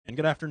And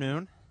good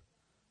afternoon.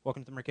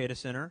 Welcome to the Mercatus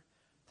Center.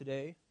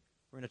 Today,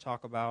 we're going to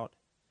talk about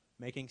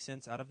making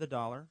sense out of the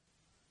dollar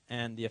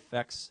and the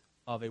effects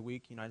of a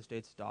weak United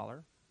States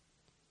dollar.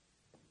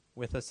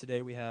 With us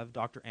today, we have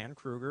Dr. Ann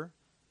Krueger,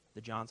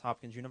 the Johns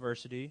Hopkins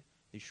University,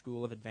 the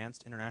School of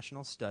Advanced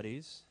International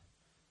Studies.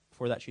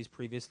 Before that, she's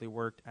previously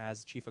worked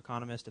as chief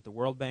economist at the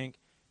World Bank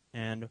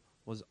and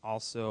was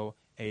also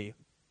a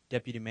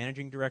deputy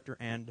managing director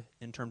and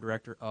interim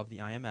director of the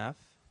IMF.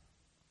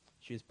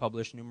 She has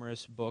published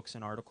numerous books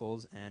and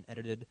articles and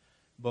edited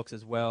books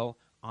as well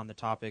on the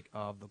topic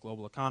of the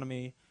global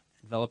economy,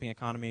 developing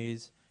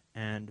economies,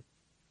 and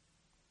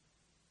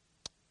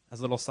as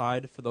a little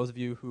side, for those of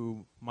you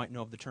who might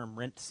know of the term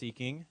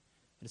rent-seeking,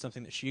 it is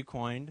something that she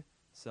coined.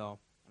 So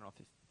I don't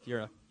know if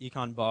you're an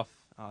econ buff,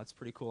 it's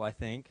pretty cool, I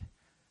think.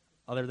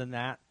 Other than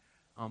that,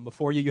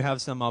 before you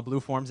have some blue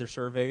forms or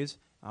surveys.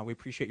 We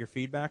appreciate your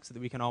feedback so that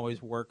we can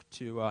always work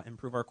to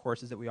improve our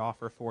courses that we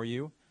offer for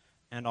you.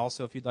 And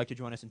also, if you'd like to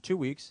join us in 2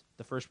 weeks,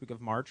 the first week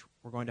of March,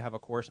 we're going to have a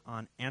course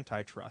on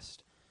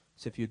antitrust.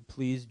 So if you'd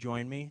please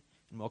join me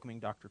in welcoming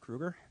Dr.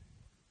 Krueger.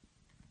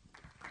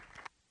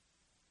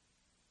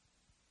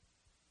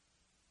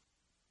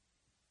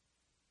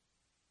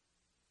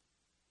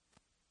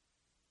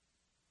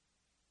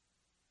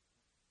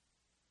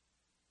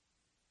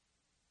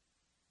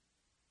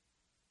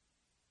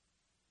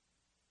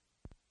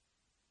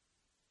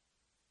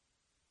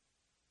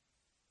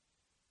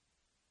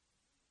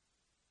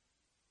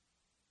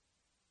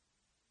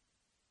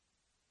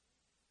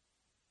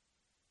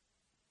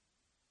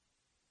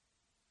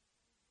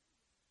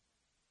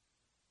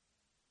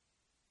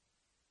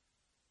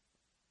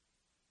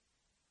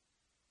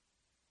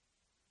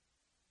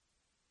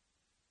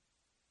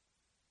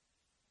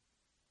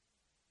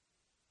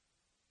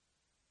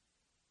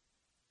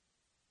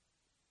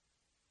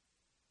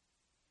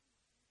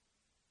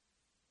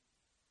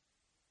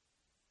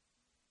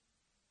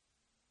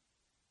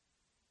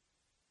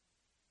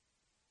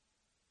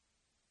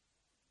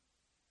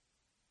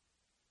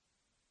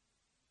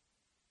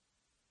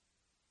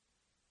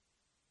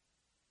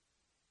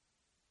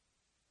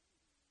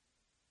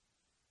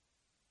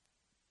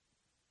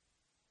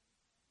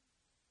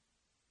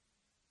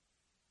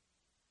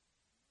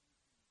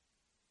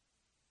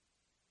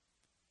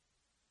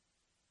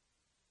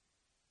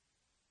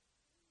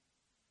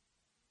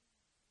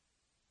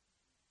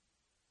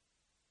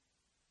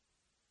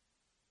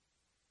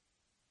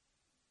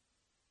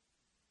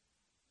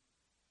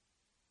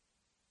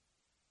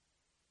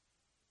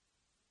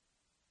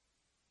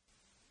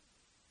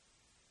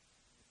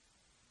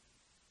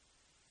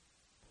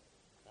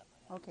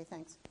 Okay,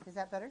 thanks. Is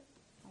that better?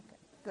 Okay,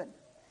 good.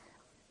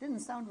 Didn't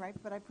sound right,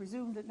 but I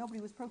presumed that nobody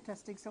was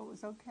protesting, so it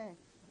was okay.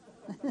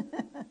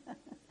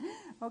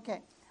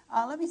 Okay,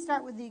 let me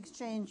start with the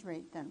exchange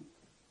rate then.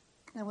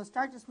 And we'll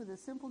start just with a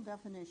simple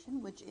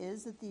definition, which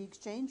is that the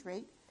exchange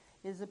rate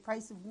is the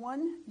price of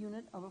one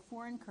unit of a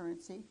foreign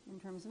currency in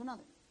terms of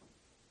another.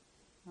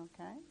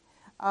 Okay?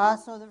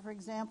 So that, for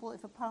example,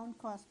 if a pound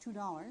costs $2,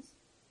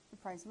 the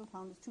price of a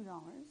pound is $2.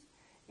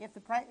 If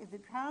the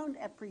pound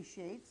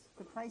appreciates,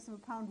 the price of a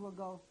pound will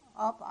go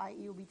up,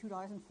 i.e. it will be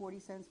 $2.40,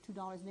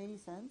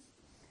 $2.80.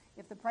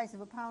 If the price of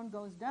a pound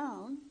goes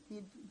down,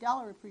 the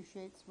dollar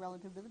appreciates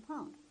relative to the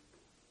pound.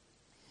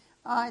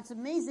 It's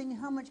amazing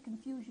how much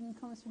confusion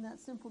comes from that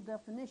simple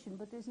definition,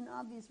 but there's an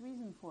obvious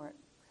reason for it.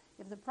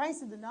 If the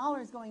price of the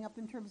dollar is going up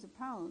in terms of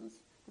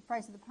pounds, the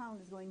price of the pound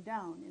is going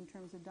down in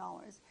terms of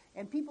dollars.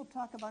 And people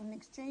talk about an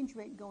exchange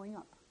rate going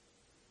up.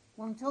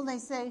 Well, until they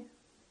say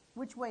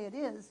which way it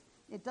is,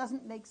 it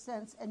doesn't make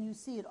sense, and you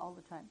see it all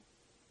the time.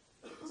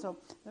 So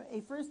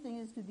a first thing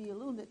is to be a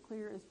little bit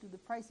clear as to the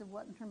price of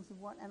what in terms of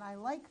what. And I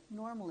like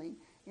normally,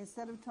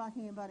 instead of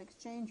talking about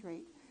exchange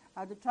rate,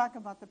 to talk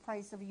about the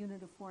price of a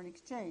unit of foreign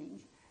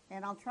exchange.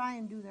 And I'll try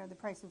and do there the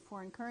price of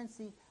foreign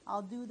currency.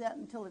 I'll do that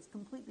until it's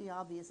completely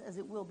obvious, as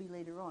it will be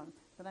later on,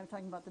 that I'm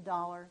talking about the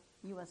dollar,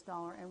 U.S.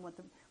 dollar, and what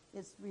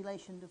its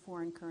relation to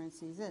foreign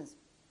currencies is.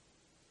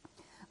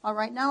 All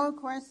right, now, of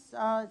course,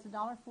 it's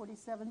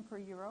 $1.47 per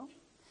euro.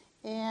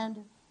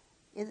 And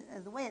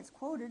the way it's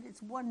quoted, it's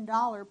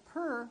 $1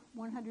 per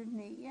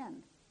 108 yen.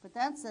 But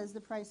that says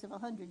the price of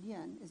 100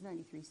 yen is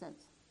 93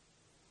 cents.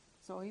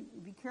 So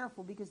be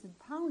careful, because the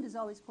pound is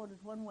always quoted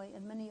one way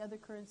and many other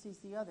currencies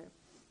the other,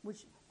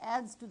 which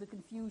adds to the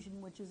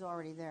confusion which is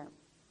already there.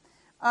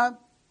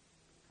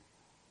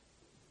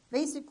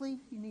 Basically,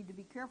 you need to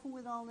be careful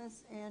with all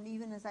this, and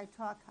even as I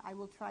talk, I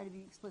will try to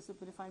be explicit,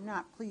 but if I'm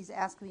not, please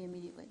ask me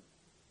immediately.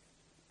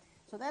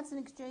 So that's an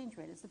exchange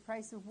rate. It's the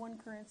price of one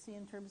currency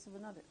in terms of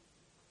another.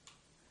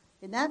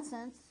 In that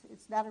sense,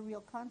 it's not a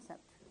real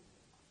concept.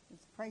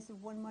 It's the price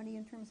of one money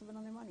in terms of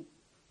another money.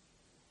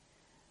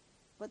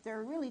 But there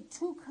are really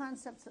two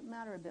concepts that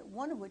matter a bit,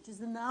 one of which is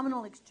the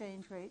nominal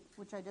exchange rate,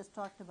 which I just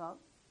talked about,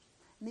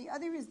 and the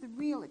other is the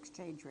real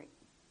exchange rate.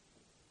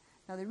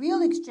 Now, the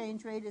real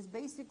exchange rate is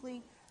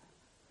basically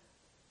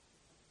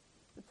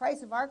the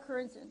price of our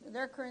currency,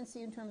 their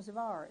currency in terms of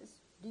ours,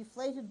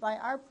 deflated by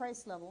our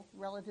price level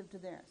relative to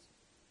theirs.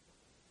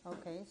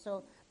 Okay,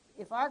 so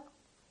if our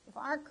if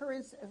our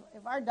currency,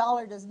 if our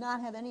dollar does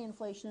not have any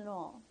inflation at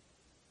all,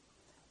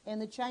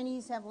 and the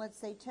Chinese have, let's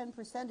say,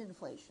 10%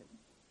 inflation,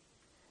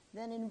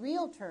 then in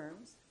real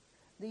terms,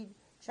 the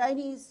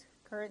Chinese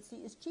currency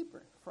is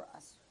cheaper for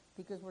us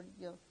because we're,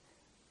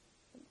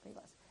 pay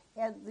less.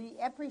 And the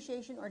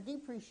appreciation or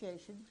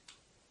depreciation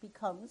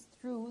becomes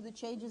through the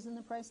changes in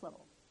the price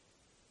level.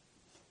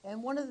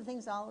 And one of the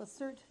things I'll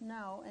assert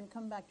now and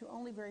come back to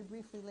only very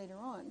briefly later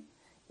on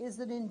is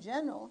that in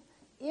general,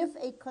 if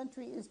a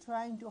country is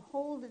trying to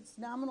hold its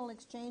nominal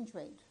exchange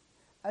rate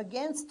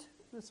against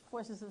the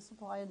forces of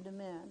supply and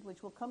demand,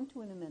 which we'll come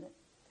to in a minute,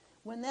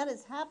 when that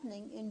is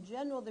happening, in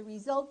general, the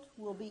result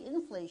will be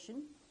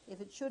inflation,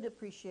 if it should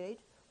appreciate,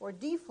 or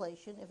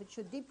deflation, if it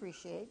should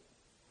depreciate.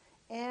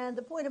 And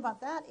the point about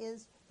that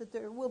is that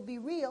there will be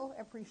real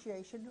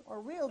appreciation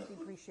or real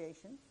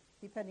depreciation,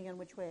 depending on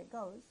which way it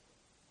goes,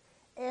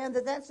 and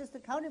that that's just a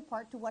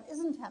counterpart to what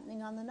isn't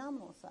happening on the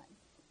nominal side.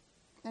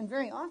 And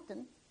very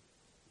often,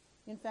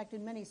 in fact,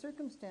 in many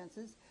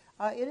circumstances,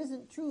 it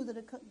isn't true that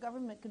a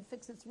government can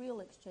fix its real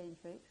exchange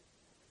rate.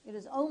 It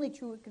is only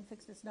true it can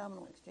fix its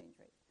nominal exchange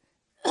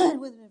rate.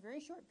 Within a very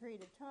short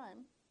period of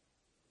time,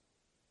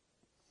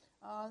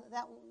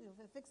 if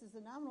it fixes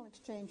the nominal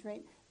exchange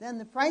rate, then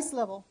the price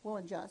level will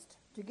adjust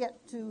to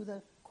get to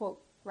the,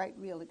 quote, right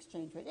real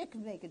exchange rate. It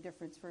can make a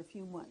difference for a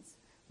few months,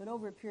 but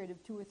over a period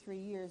of 2 or 3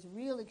 years,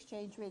 real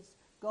exchange rates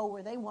go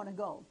where they want to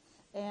go.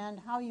 And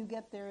how you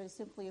get there is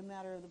simply a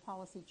matter of the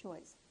policy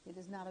choice. It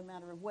is not a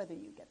matter of whether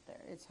you get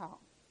there, it's how.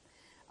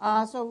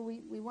 So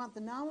we want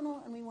the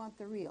nominal and we want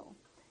the real.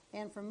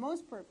 And for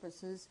most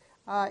purposes,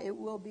 it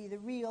will be the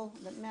real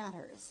that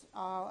matters,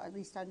 at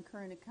least on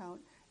current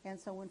account. And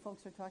so when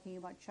folks are talking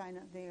about China,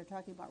 they are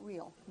talking about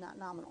real, not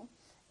nominal.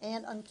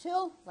 And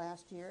until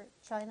last year,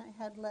 China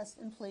had less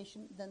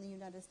inflation than the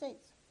United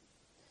States.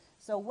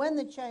 So when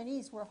the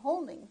Chinese were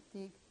holding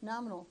the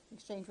nominal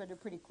exchange rate, or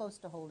pretty close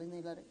to holding,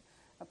 they let it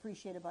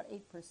appreciate about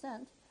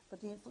 8%, but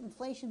the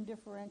inflation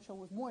differential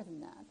was more than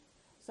that.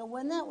 So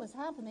when that was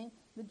happening,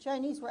 the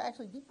Chinese were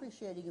actually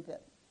depreciating a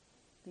bit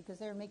because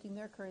they were making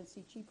their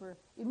currency cheaper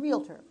in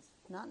real terms,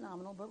 not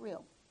nominal, but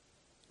real.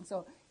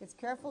 So it's be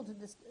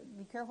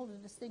careful to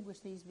distinguish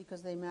these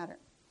because they matter.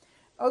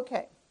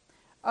 Okay,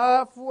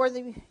 for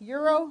the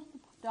euro,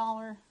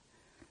 dollar,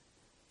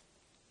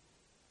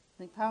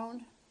 the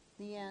pound,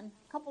 the yen,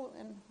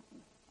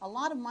 a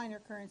lot of minor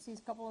currencies,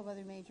 a couple of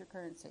other major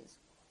currencies.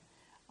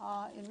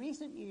 In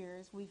recent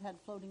years, we've had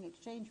floating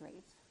exchange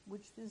rates,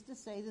 which is to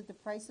say that the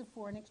price of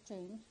foreign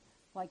exchange,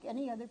 like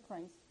any other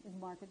price, is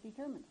market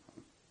determined.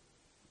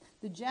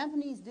 The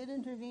Japanese did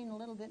intervene a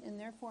little bit in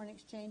their foreign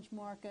exchange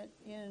market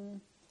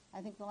in, I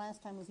think the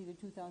last time was either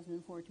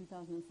 2004 or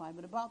 2005,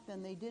 but about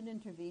then they did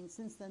intervene.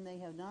 Since then they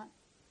have not.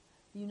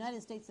 The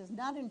United States has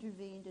not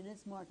intervened in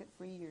its market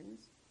for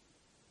years.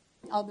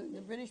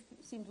 The British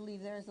seem to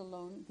leave theirs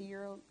alone. The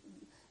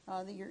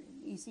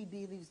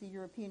ECB leaves the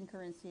European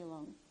currency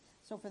alone.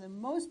 So for the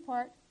most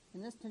part,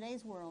 in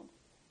today's world,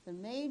 the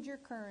major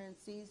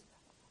currencies,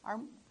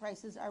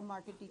 prices are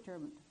market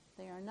determined.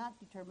 They are not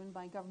determined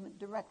by government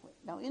directly.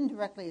 Now,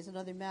 indirectly is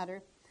another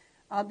matter,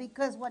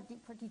 because what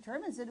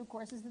determines it, of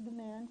course, is the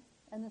demand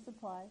and the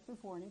supply for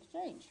foreign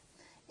exchange.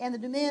 And the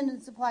demand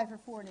and supply for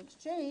foreign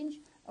exchange,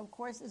 of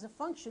course, is a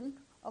function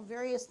of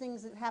various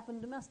things that happen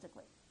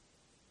domestically.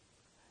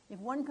 If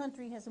one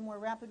country has a more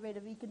rapid rate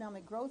of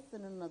economic growth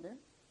than another,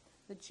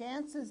 the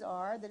chances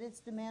are that its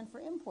demand for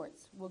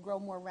imports will grow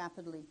more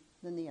rapidly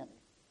than the other.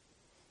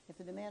 If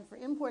the demand for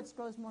imports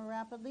grows more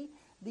rapidly,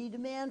 the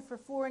demand for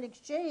foreign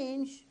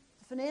exchange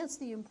to finance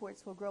the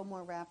imports will grow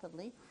more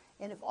rapidly.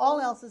 And if all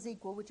else is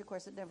equal, which of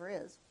course it never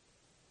is,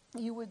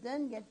 you would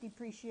then get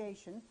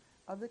depreciation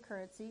of the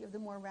currency of the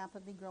more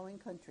rapidly growing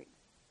country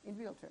in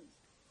real terms.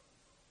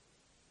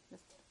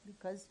 Just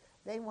because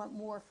they want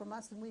more from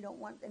us and we don't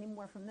want any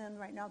more from them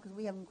right now because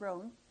we haven't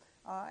grown.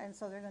 And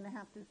so they're going to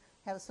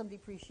have some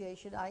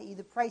depreciation, i.e.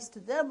 the price to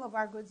them of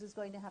our goods is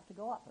going to have to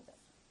go up a bit.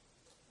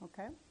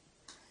 Okay?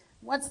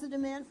 What's the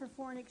demand for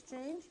foreign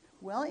exchange?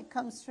 Well, it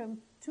comes from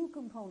two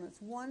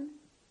components. One,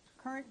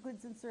 current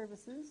goods and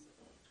services,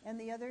 and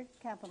the other,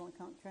 capital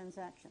account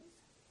transactions.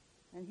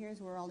 And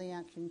here's where all the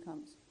action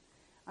comes.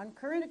 On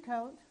current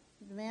account,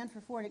 the demand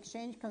for foreign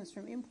exchange comes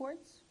from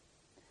imports,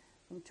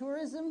 from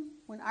tourism.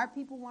 When our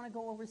people want to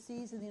go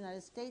overseas in the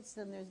United States,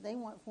 then they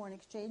want foreign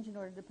exchange in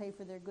order to pay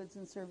for their goods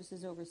and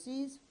services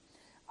overseas.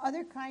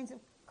 Other kinds of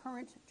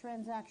current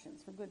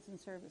transactions for goods and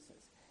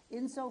services,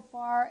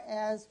 insofar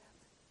as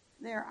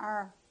there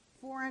are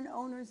foreign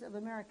owners of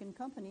American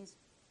companies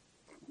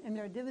and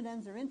there are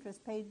dividends or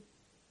interest paid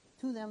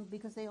to them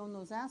because they own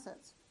those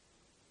assets.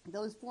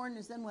 Those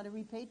foreigners then want to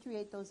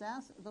repatriate those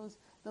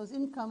those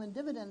income and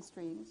dividend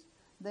streams.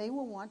 They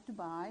will want to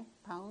buy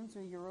pounds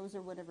or euros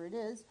or whatever it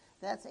is.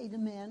 That's a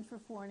demand for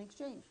foreign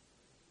exchange.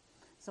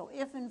 So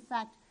if in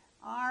fact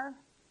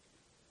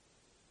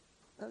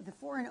the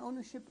foreign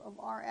ownership of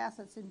our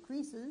assets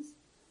increases,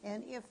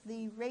 and if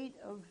the rate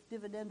of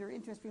dividend or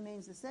interest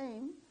remains the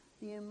same,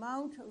 the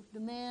amount of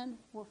demand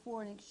for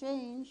foreign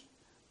exchange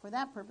for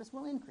that purpose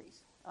will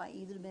increase,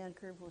 i.e. the demand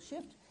curve will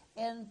shift,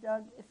 and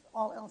if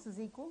all else is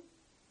equal,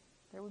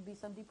 there would be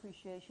some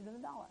depreciation of the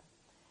dollar.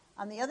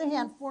 On the other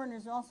hand,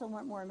 foreigners also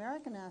want more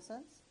American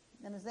assets,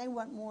 and as they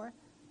want more,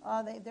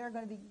 they're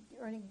going to be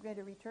earning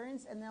greater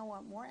returns, and they'll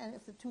want more, and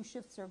if the two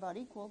shifts are about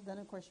equal, then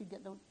of course you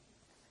get no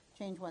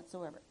change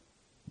whatsoever.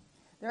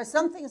 There are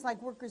some things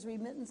like workers'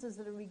 remittances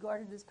that are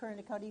regarded as current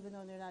account even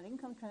though they're not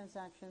income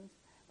transactions,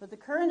 but the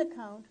current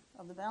account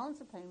of the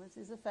balance of payments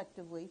is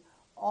effectively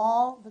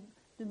all the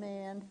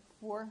demand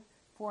for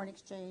foreign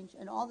exchange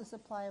and all the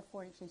supply of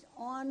foreign exchange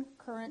on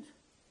current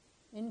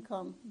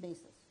income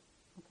basis.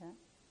 Okay.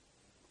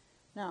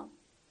 Now,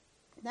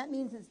 that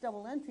means it's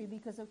double entry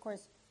because, of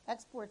course,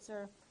 exports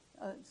are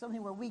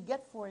something where we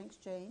get foreign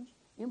exchange.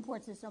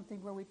 Imports is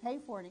something where we pay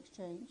foreign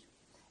exchange.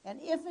 And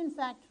if, in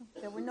fact,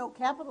 there were no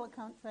capital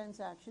account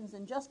transactions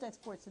and just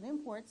exports and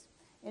imports,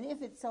 and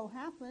if it so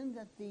happened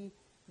that the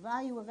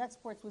value of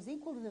exports was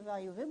equal to the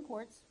value of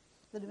imports,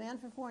 the demand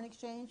for foreign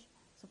exchange,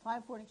 supply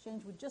of foreign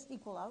exchange would just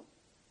equal out.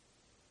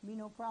 Be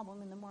no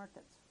problem in the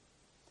markets.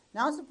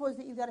 Now suppose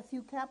that you've got a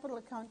few capital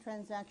account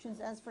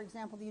transactions, as for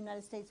example the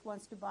United States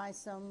wants to buy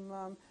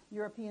some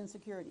European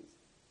securities.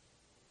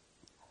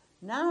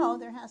 Now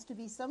there has to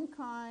be some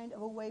kind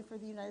of a way for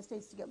the United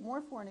States to get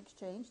more foreign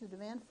exchange. The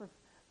demand for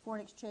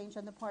foreign exchange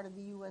on the part of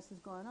the U.S. has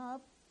gone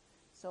up,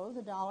 so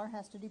the dollar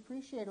has to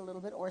depreciate a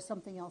little bit or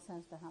something else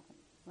has to happen,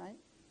 right?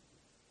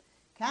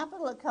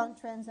 Capital account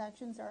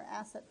transactions are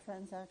asset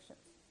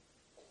transactions.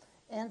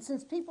 And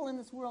since people in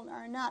this world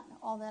are not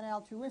all that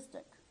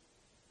altruistic,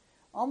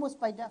 almost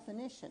by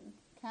definition,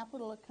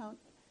 capital account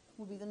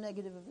will be the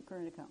negative of the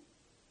current account.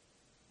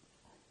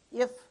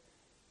 If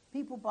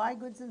people buy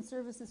goods and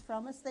services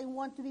from us, they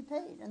want to be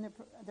paid. And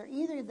they're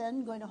either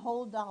then going to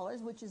hold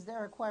dollars, which is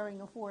they're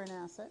acquiring a foreign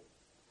asset,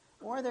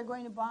 or they're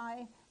going to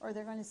buy or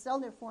they're going to sell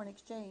their foreign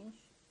exchange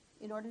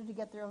in order to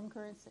get their own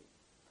currency.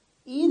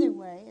 Either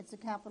way, it's a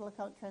capital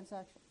account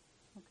transaction.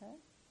 Okay?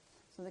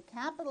 So the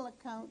capital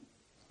account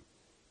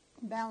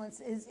balance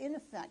is, in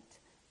effect,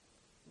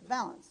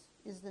 balance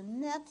is the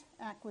net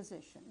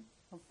acquisition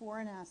of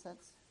foreign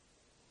assets,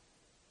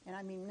 and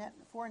I mean net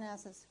foreign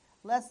assets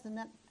less the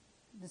net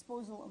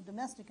disposal of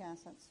domestic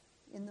assets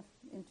in the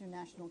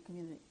international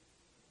community.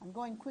 I'm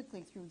going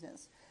quickly through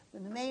this,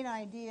 but the main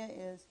idea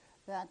is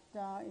that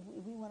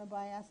if we want to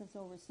buy assets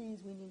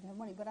overseas, we need to have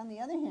money. But on the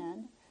other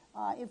hand,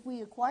 if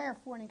we acquire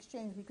foreign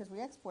exchange because we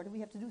export it, we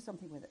have to do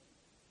something with it.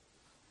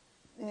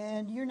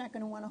 And you're not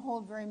going to want to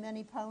hold very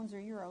many pounds or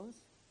euros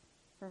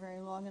for very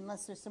long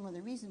unless there's some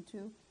other reason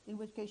to, in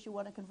which case you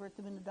want to convert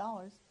them into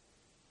dollars.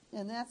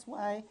 And that's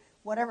why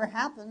whatever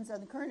happens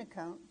on the current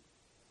account,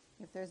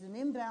 if there's an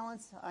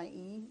imbalance,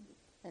 i.e.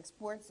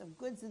 exports of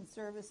goods and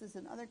services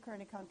and other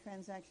current account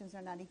transactions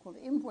are not equal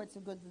to imports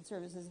of goods and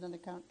services and other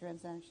account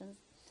transactions,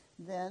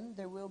 then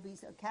there will be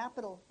a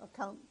capital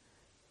account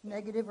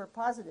negative or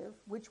positive,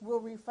 which will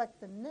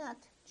reflect the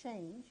net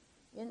change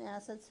in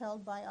assets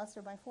held by us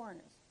or by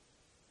foreigners.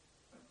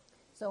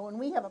 So when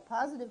we have a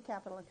positive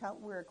capital account,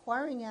 we're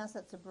acquiring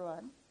assets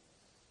abroad,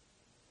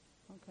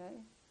 okay?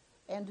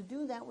 And to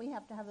do that, we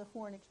have to have the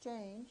foreign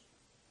exchange.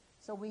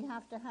 So we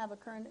have to have a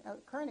current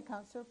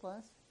account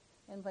surplus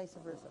and vice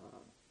versa.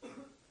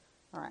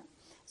 All right.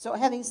 So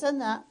having said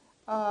that,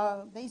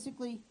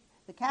 basically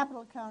the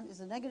capital account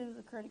is a negative of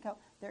the current account.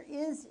 There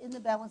is in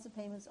the balance of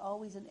payments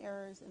always an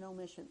errors and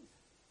omissions.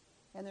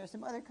 And there are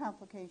some other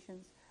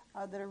complications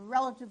that are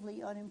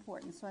relatively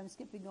unimportant, so I'm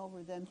skipping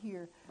over them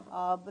here,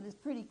 but it's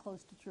pretty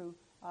close to true.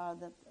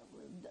 That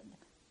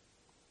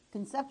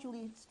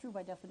conceptually, it's true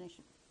by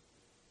definition.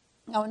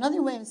 Now,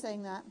 another way of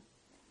saying that,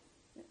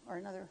 or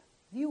another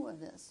view of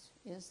this,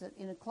 is that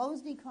in a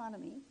closed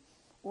economy,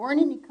 or in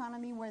an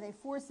economy where they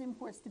force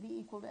imports to be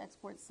equal to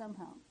exports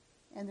somehow,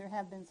 and there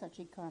have been such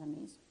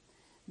economies,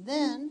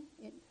 then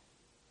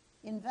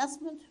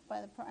investment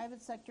by the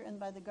private sector and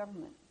by the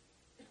government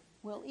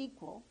will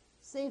equal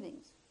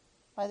savings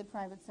by the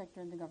private sector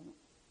and the government.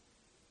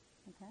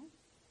 Okay?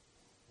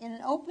 In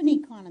an open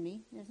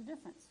economy, there's a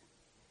difference.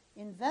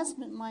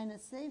 Investment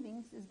minus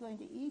savings is going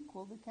to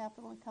equal the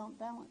capital account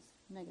balance,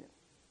 negative.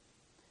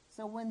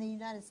 So when the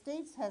United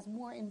States has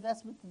more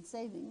investment than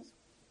savings,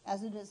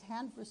 as it has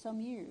had for some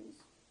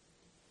years,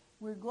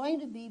 we're going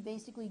to be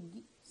basically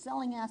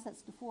selling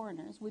assets to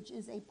foreigners, which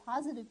is a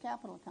positive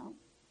capital account,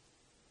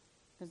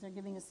 because they're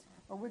giving us,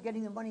 or we're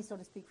getting the money, so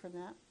to speak, from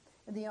that.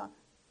 And the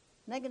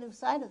negative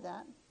side of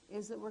that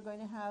is that we're going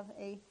to have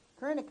a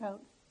current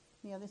account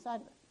on the other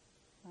side of it.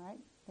 All right?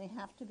 They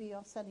have to be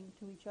offsetting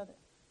to each other.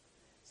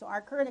 So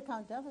our current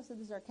account deficit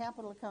is our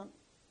capital account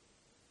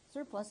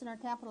surplus, and our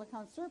capital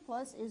account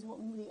surplus is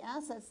the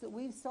assets that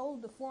we've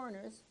sold to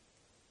foreigners,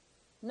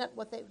 not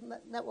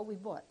what we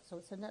bought. So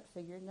it's a net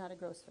figure, not a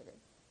gross figure.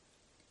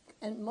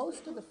 And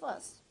most of the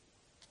fuss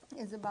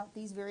is about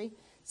these very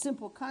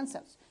simple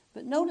concepts.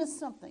 But notice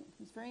something,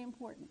 it's very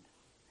important.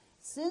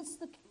 Since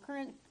the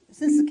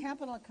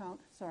capital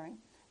account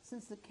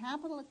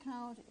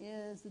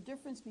is the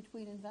difference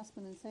between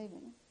investment and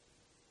saving,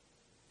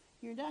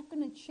 you're not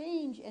going to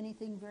change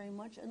anything very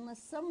much unless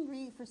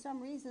for some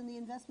reason the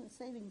investment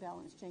saving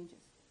balance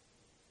changes.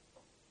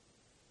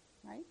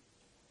 Right?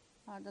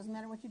 It doesn't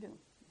matter what you do.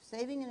 If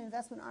saving and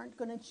investment aren't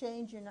going to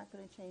change, you're not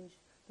going to change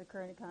the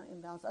current account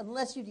imbalance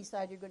unless you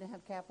decide you're going to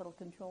have capital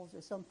controls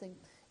or something.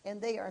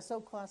 And they are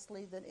so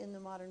costly that in the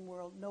modern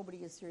world, nobody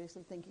is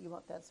seriously thinking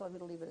about that, so I'm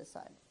going to leave it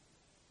aside.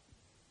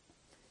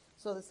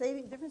 So the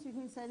difference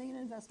between saving and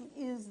investment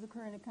is the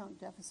current account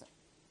deficit.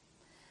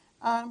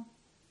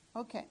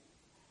 Okay.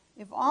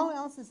 If all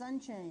else is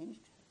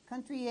unchanged,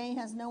 country A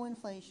has no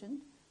inflation,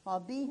 while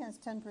B has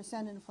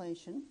 10%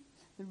 inflation,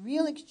 the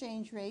real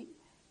exchange rate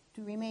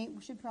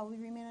should probably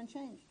remain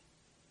unchanged.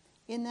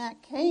 In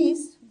that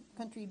case,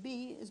 country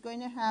B is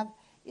going to have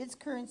its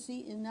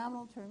currency in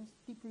nominal terms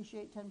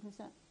depreciate 10%,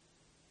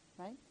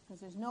 right? Because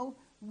there's no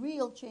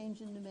real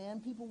change in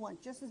demand. People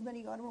want just as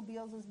many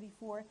automobiles as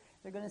before.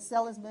 They're going to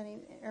sell as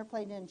many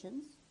airplane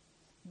engines.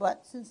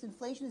 But since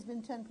inflation has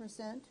been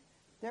 10%,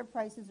 their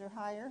prices are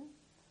higher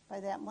by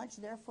that much.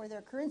 Therefore,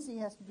 their currency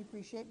has to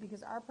depreciate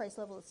because our price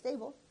level is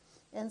stable.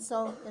 And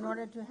so in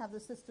order to have the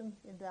system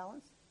in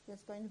balance,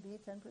 there's going to be a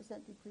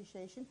 10%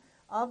 depreciation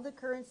of the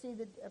currency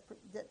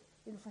that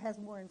has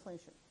more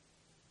inflation.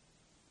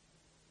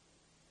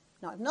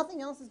 Now, if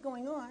nothing else is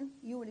going on,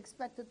 you would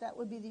expect that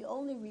would be the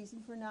only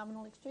reason for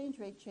nominal exchange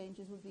rate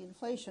changes would be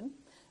inflation.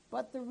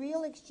 But the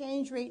real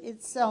exchange rate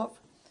itself,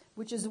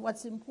 which is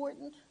what's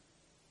important,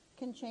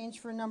 can change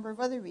for a number of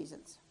other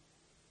reasons.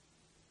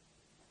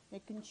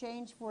 It can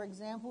change, for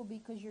example,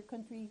 because your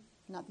country,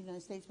 not the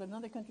United States, but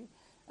another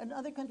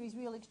country's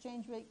real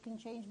exchange rate can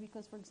change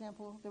because, for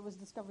example, there was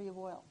discovery of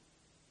oil.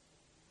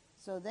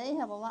 So they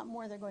have a lot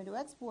more they're going to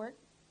export,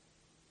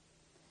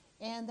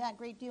 and that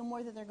great deal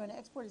more that they're going to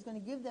export is going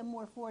to give them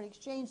more foreign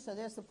exchange, so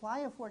their supply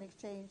of foreign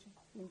exchange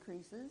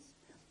increases.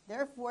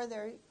 Therefore,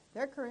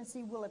 their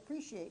currency will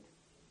appreciate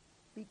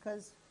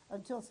because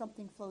until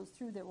something flows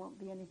through, there won't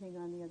be anything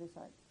on the other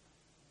side.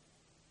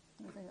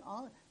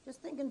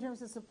 Just think in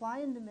terms of supply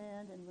and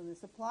demand, and when the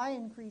supply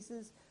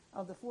increases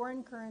of the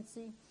foreign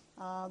currency,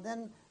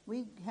 then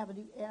we have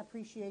an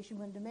appreciation.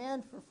 When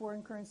demand for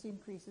foreign currency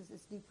increases,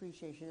 it's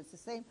depreciation. It's the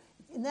same,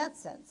 in that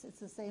sense, it's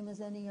the same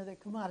as any other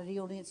commodity,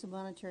 only it's a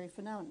monetary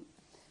phenomenon.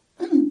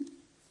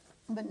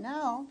 But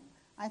now,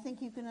 I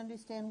think you can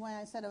understand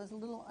why I said I was a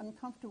little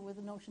uncomfortable with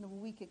the notion of a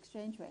weak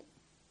exchange rate,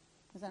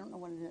 because I don't know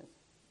what it is.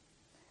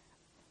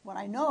 What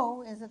I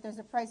know is that there's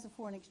a price of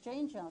foreign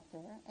exchange out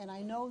there, and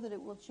I know that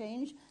it will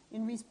change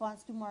in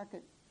response to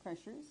market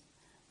pressures.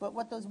 But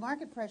what those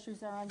market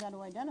pressures are, I've got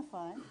to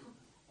identify,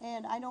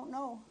 and I don't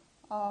know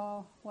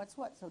what's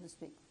what, so to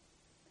speak.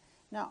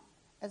 Now,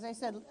 as I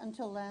said,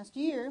 until last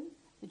year,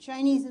 the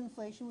Chinese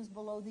inflation was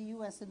below the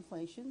U.S.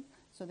 inflation,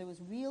 so there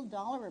was real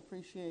dollar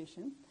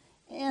appreciation.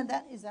 And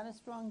is that a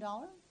strong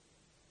dollar?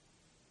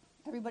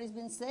 Everybody's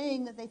been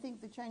saying that they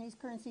think the Chinese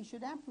currency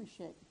should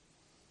appreciate.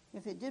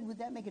 If it did, would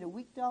that make it a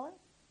weak dollar?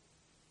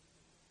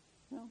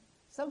 No.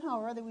 Somehow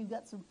or other, we've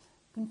got some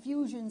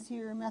confusions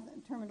here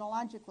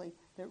terminologically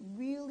that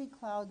really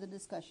cloud the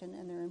discussion,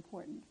 and they're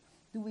important.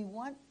 Do we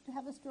want to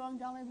have a strong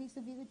dollar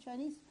vis-a-vis the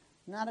Chinese?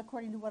 Not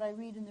according to what I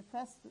read in the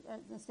press,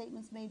 the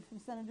statements made from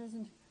senators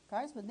and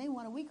congressmen. They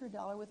want a weaker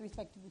dollar with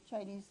respect to the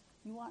Chinese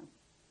yuan.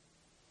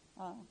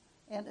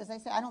 And as I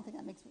say, I don't think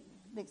that makes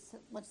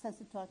much sense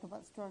to talk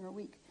about strong or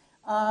weak.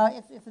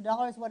 If the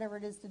dollar is whatever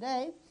it is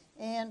today,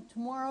 and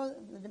tomorrow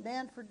the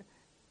demand for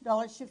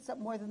dollars shifts up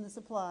more than the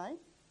supply,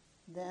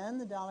 then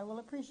the dollar will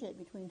appreciate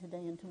between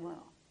today and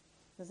tomorrow.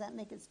 Does that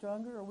make it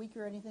stronger or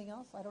weaker or anything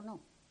else? I don't know.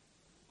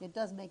 It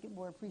does make it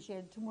more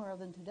appreciated tomorrow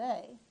than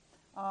today,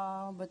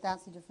 but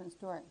that's a different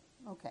story.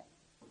 Okay.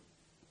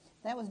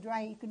 That was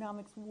Dry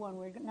Economics 1.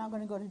 We're now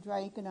going to go to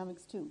Dry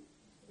Economics 2.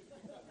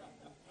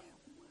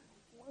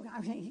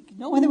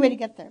 No other way to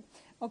get there.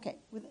 Okay.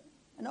 With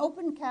an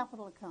open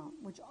capital account,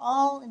 which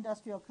all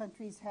industrial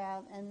countries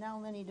have, and now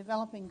many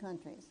developing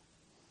countries,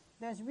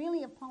 there's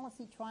really a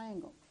policy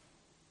triangle.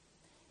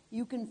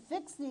 You can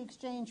fix the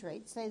exchange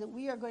rate, say that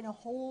we are going to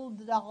hold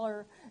the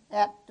dollar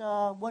at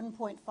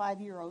 1.5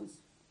 euros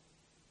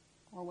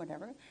or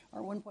whatever,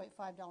 or $1.5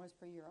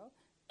 per euro,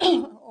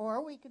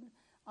 or we can,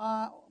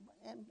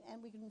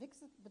 and we can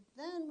fix it, but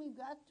then we've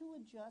got to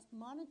adjust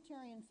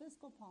monetary and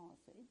fiscal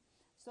policy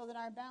so that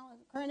our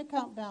current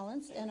account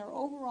balance and our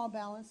overall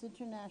balance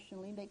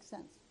internationally makes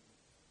sense.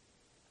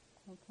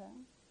 Okay?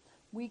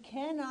 We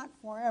cannot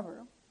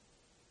forever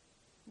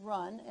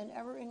run an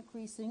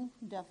ever-increasing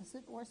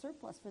deficit or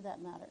surplus, for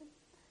that matter.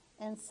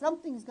 And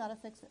something's got to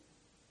fix it.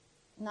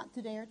 Not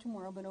today or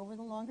tomorrow, but over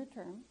the longer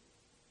term.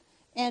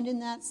 And in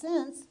that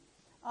sense,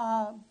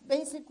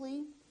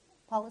 basically,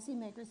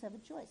 policymakers have a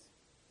choice.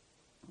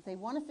 If they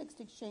want a fixed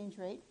exchange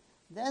rate,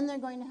 then they're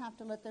going to have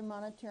to let their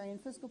monetary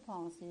and fiscal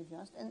policy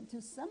adjust, and to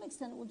some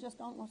extent it will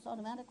just almost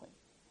automatically.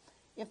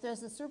 If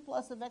there's a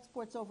surplus of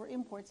exports over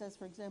imports, as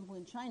for example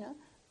in China,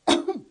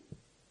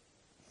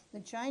 the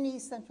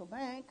Chinese central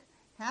bank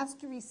has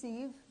to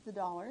receive the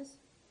dollars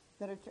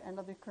that are and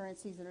other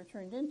currencies that are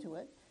turned into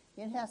it.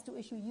 It has to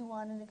issue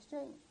yuan in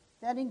exchange.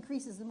 That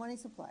increases the money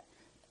supply.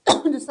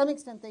 To some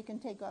extent, they can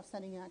take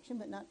offsetting action,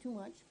 but not too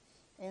much.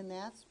 And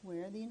that's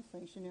where the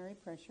inflationary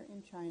pressure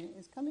in China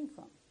is coming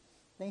from.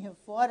 They have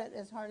fought it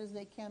as hard as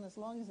they can, as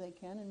long as they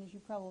can, and as you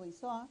probably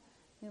saw,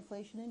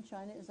 inflation in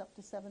China is up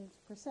to 7%.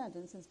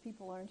 And since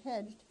people aren't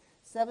hedged,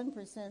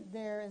 7%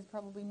 there is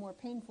probably more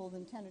painful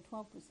than 10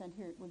 or 12%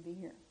 here it would be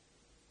here.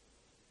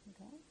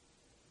 Okay?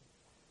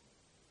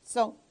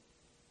 So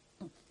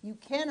you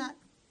cannot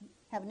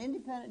have an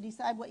independent,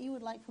 decide what you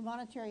would like for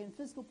monetary and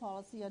fiscal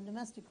policy on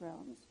domestic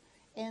grounds,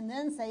 and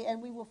then say,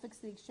 and we will fix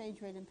the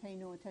exchange rate and pay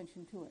no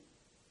attention to it.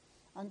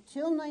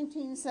 Until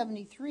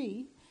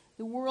 1973,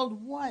 the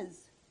world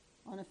was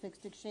on a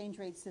fixed exchange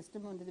rate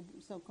system under the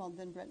so-called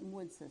then Bretton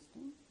Woods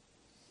system.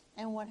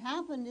 And what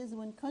happened is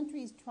when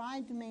countries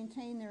tried to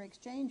maintain their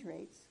exchange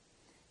rates,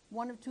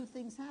 one of two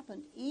things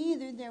happened.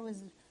 Either there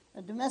was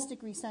a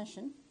domestic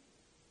recession,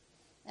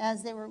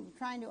 as they were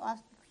trying to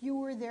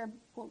cure their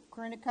quote,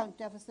 current account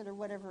deficit or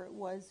whatever it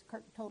was,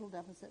 total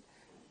deficit,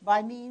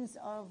 by means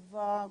of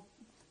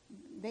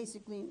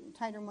basically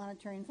tighter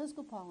monetary and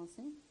fiscal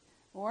policy,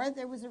 or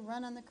there was a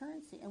run on the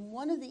currency. And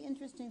one of the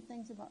interesting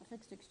things about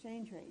fixed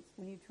exchange rates,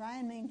 when you try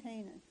and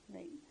maintain a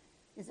rate,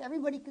 is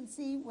everybody can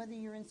see whether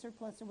you're in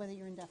surplus or whether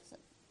you're in deficit.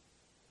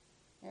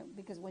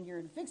 Because when you're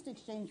in a fixed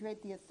exchange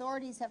rate, the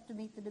authorities have to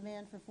meet the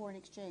demand for foreign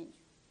exchange,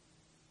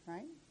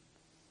 right?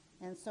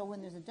 And so when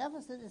there's a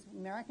deficit, as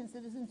American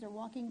citizens are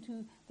walking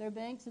to their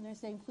banks and they're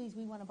saying, please,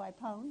 we want to buy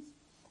pounds,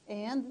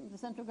 and the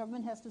central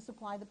government has to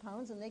supply the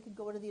pounds, and they could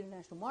go to the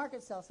international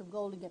market, sell some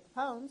gold, and get the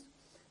pounds.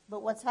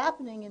 But what's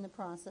happening in the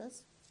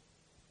process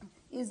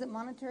is that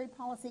monetary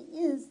policy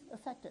is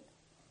affected.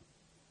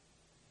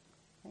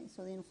 Okay,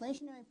 so the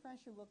inflationary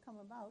pressure will come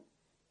about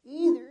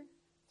either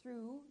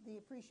through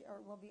the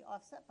or will be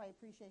offset by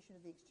appreciation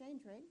of the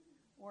exchange rate,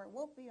 or it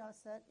won't be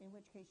offset, in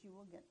which case you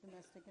will get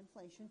domestic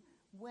inflation,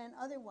 when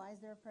otherwise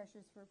there are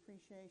pressures for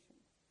appreciation.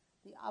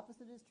 The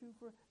opposite is true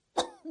for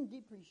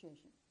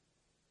depreciation.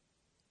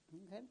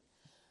 Okay?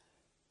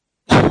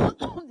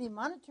 The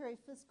monetary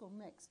fiscal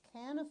mix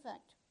can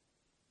affect,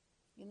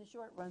 in the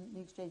short run,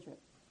 the exchange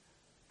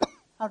rate.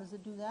 How does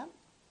it do that?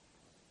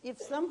 If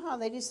somehow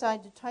they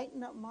decide to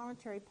tighten up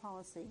monetary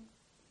policy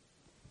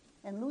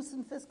and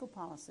loosen fiscal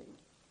policy,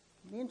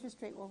 the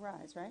interest rate will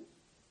rise, right?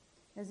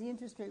 As the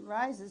interest rate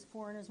rises,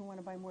 foreigners will want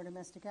to buy more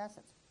domestic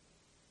assets.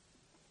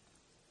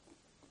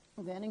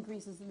 That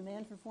increases the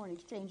demand for foreign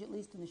exchange, at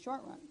least in the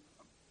short run.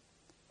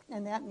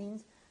 And that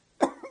means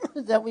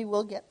that we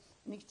will get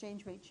an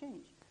exchange rate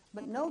change.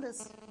 But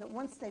notice that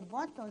once they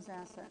bought those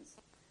assets,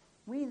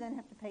 we then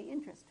have to pay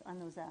interest on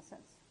those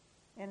assets.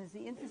 And as the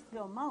interest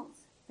bill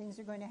mounts, things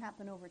are going to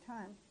happen over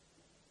time.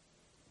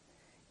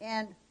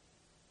 And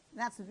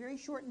that's a very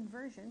shortened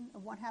version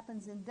of what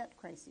happens in debt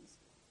crises.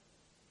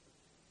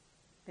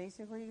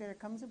 Basically, there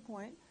comes a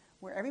point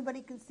where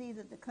everybody can see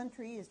that the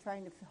country is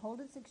trying to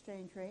hold its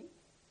exchange rate.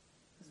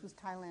 This was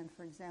Thailand,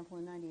 for example,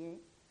 in 98,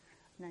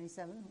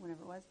 97,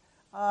 whenever it was.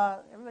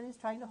 Everybody's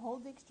trying to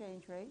hold the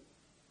exchange rate.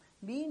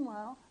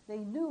 Meanwhile, they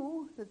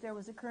knew that there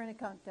was a current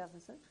account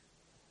deficit.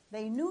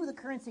 They knew the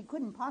currency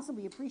couldn't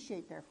possibly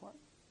appreciate, therefore.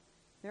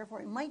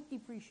 Therefore, it might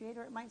depreciate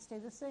or it might stay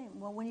the same.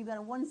 Well, when you've got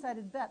a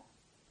one-sided bet,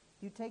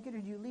 do you take it or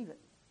do you leave it?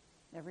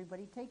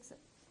 Everybody takes it.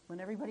 When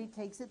everybody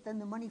takes it, then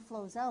the money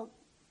flows out,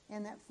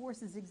 and that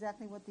forces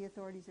exactly what the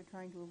authorities are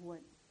trying to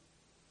avoid.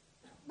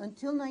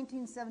 Until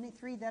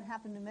 1973, that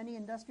happened to many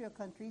industrial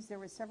countries. There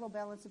were several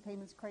balance of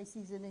payments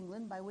crises in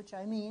England, by which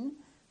I mean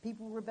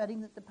people were betting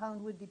that the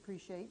pound would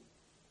depreciate.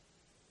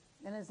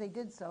 And as they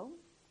did so,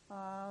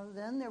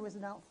 then there was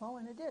an outflow,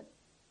 and it did.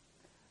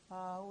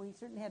 We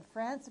certainly had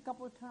France a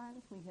couple of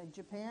times. We had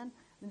Japan.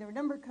 And there were a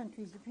number of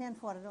countries. Japan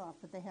fought it off,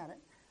 but they had it.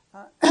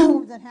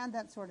 That had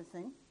that sort of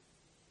thing.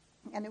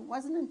 And it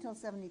wasn't until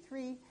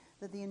 73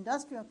 that the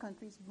industrial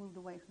countries moved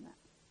away from that.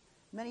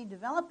 Many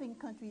developing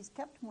countries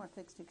kept more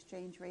fixed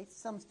exchange rates.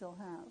 Some still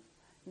have,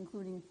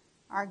 including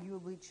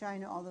arguably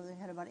China, although they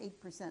had about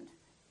 8%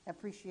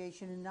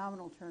 appreciation in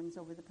nominal terms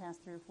over the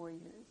past 3 or 4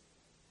 years.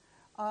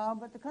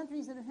 But the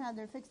countries that have had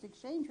their fixed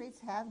exchange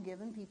rates have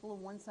given people a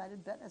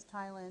one-sided bet, as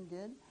Thailand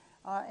did,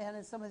 and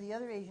as some of the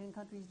other Asian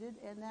countries did,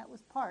 and that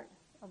was part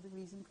of the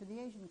reason for the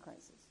Asian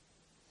crisis.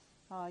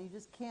 You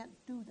just can't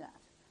do that.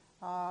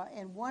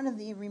 And one of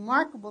the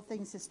remarkable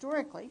things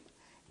historically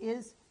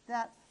is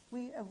that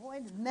we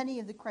avoided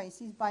many of the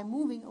crises by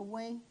moving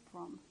away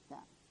from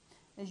that.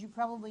 As you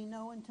probably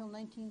know,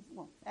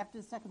 after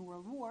the Second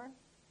World War,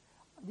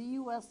 the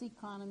U.S.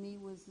 economy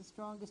was the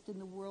strongest in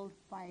the world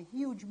by a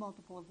huge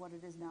multiple of what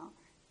it is now.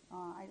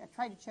 I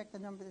tried to check the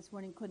number this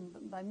morning, couldn't,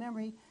 but by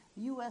memory,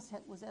 the U.S.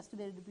 was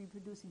estimated to be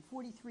producing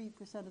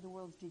 43% of the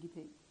world's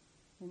GDP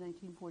in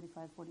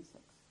 1945-46.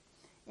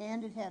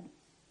 And it had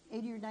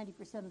 80 or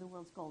 90% of the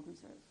world's gold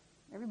reserves.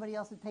 Everybody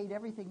else had paid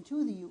everything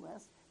to the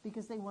U.S.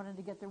 because they wanted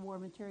to get their war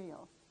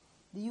material.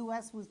 The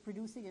U.S. was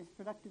producing, its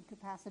productive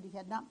capacity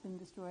had not been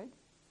destroyed.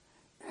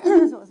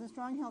 So it was a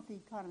strong, healthy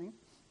economy.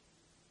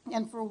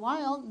 And for a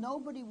while,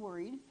 nobody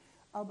worried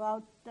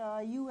about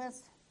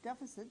U.S.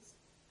 deficits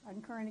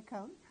on current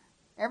account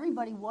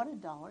Everybody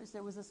wanted dollars.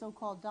 There was a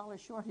so-called dollar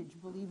shortage,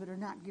 believe it or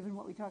not, given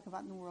what we talk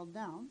about in the world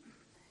now.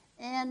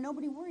 And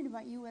nobody worried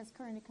about U.S.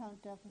 current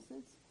account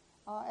deficits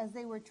as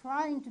they were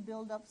trying to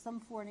build up some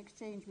foreign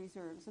exchange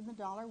reserves. And the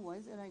dollar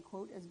was, and I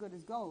quote, as good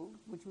as gold,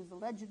 which was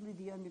allegedly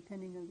the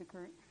underpinning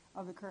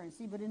of the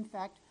currency. But in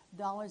fact,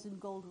 dollars and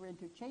gold were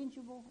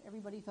interchangeable.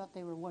 Everybody thought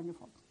they were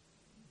wonderful.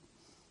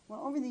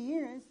 Well, over the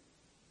years,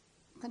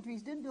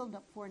 countries did build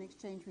up foreign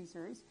exchange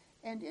reserves,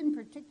 and in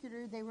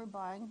particular, they were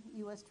buying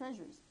U.S.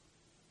 treasuries.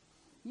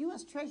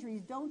 U.S.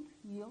 treasuries don't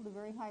yield a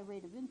very high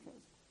rate of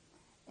interest.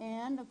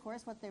 And, of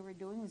course, what they were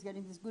doing was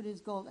getting this good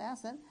as gold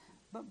asset,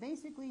 but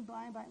basically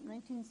by about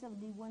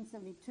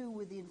 1971-72,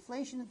 with the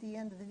inflation at the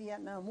end of the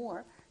Vietnam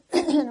War,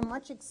 and a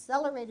much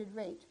accelerated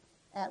rate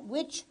at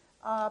which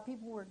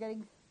people were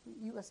getting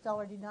U.S.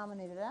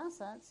 dollar-denominated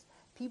assets,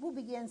 people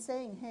began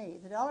saying, hey,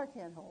 the dollar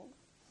can't hold.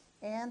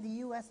 And the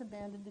U.S.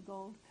 abandoned the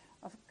gold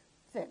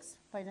fix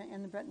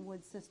in the Bretton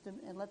Woods system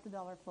and let the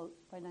dollar float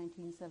by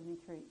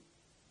 1973.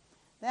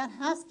 That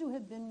has to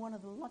have been one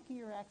of the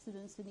luckier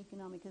accidents in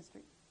economic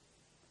history,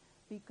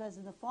 because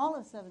in the fall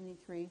of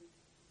 73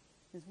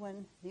 is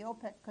when the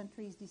OPEC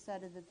countries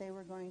decided that they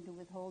were going to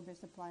withhold their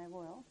supply of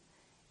oil.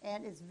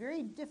 And it's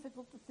very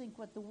difficult to think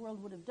what the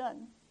world would have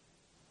done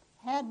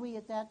had we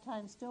at that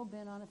time still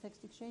been on a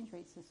fixed exchange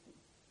rate system.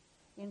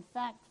 In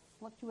fact,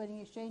 fluctuating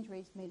exchange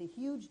rates made a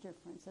huge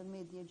difference and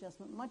made the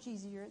adjustment much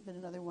easier than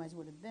it otherwise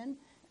would have been.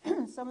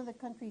 Some of the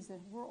countries that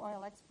were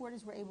oil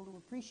exporters were able to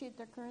appreciate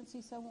their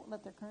currency, some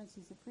let their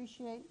currencies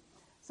appreciate.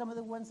 Some of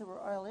the ones that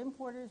were oil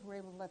importers were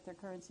able to let their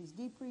currencies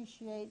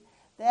depreciate.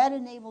 That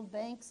enabled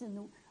banks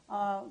in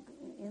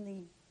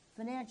the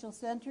financial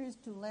centers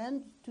to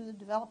lend to the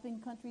developing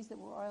countries that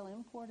were oil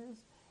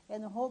importers.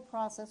 And the whole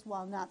process,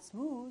 while not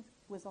smooth,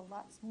 was a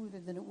lot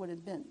smoother than it would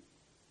have been.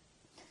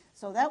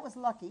 So that was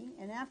lucky.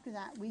 And after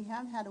that, we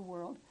have had a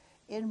world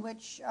in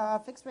which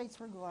fixed rates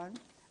were gone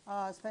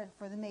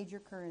for the major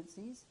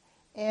currencies.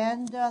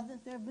 And there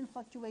have been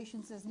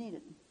fluctuations as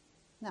needed.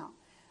 Now,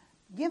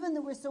 given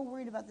that we're so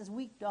worried about this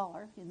weak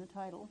dollar in the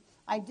title,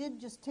 I did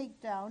just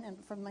take down,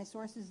 and from my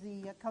sources,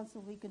 the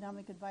Council of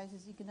Economic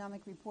Advisors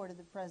economic report of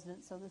the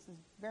president, so this is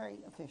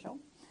very official,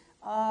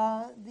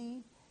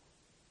 the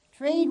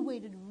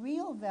trade-weighted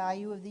real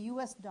value of the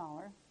U.S.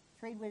 dollar,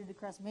 trade-weighted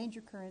across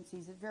major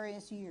currencies at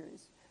various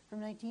years,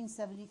 from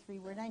 1973,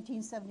 where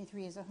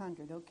 1973 is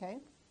 100, okay?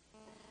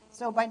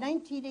 So by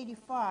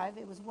 1985,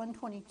 it was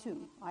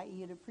 122,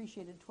 i.e. it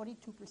appreciated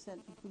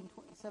 22% between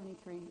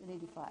 73 and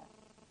 85.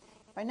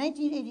 By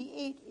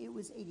 1988, it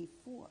was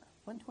 84,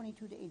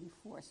 122 to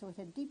 84, so it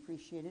had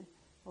depreciated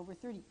over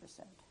 30%.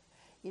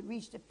 It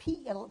reached a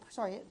peak,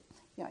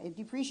 it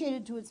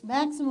depreciated to its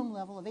maximum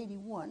level of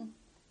 81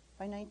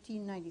 by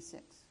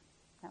 1996.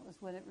 That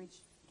was when it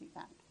reached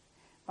that.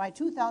 By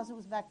 2000, it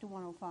was back to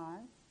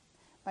 105.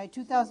 By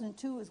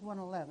 2002, it was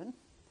 111.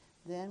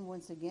 Then,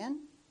 once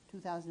again,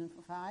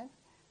 2005,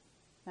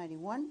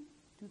 91,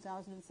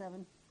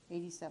 2007,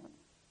 87.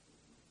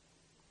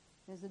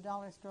 Is the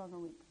dollar strong or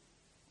weak?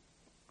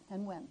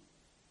 And when?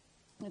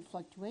 It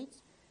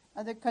fluctuates.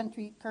 Other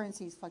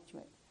currencies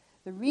fluctuate.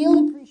 The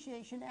real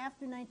appreciation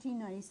after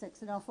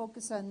 1996, and I'll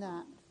focus on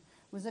that,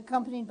 was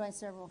accompanied by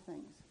several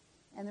things.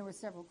 And there were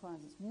several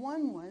causes.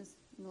 One was,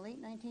 in the late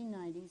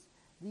 1990s,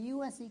 the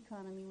U.S.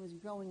 economy was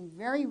growing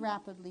very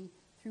rapidly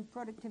through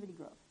productivity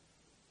growth.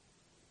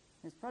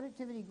 There's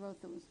productivity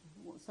growth that was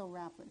so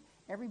rapid.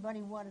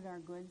 Everybody wanted our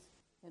goods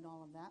and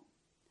all of that.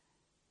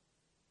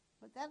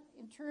 But that,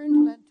 in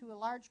turn, led to a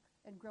large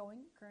and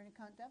growing current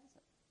account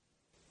deficit.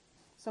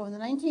 So in the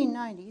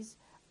 1990s,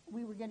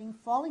 we were getting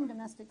falling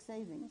domestic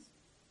savings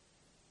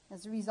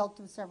as a result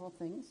of several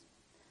things.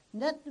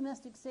 Net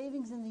domestic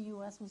savings in the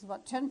U.S. was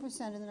about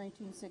 10% in the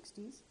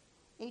 1960s,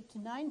 8 to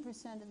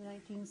 9% in the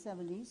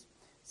 1970s,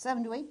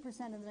 7 to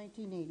 8% in the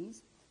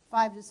 1980s,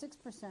 5 to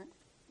 6%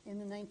 in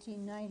the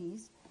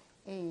 1990s,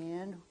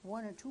 and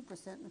 1 or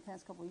 2% in the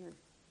past couple of years.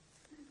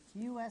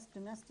 U.S.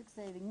 domestic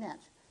saving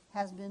net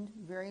has been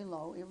very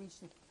low. It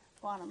reached the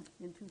bottom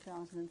in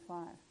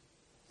 2005.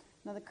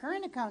 Now, the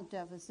current account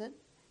deficit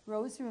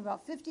rose from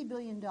about $50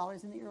 billion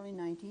in the early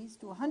 90s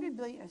to $100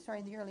 billion,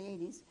 in the early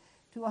 80s,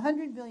 to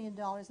 $100 billion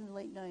in the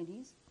late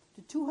 90s,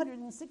 to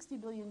 $260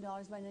 billion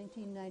by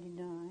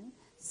 1999,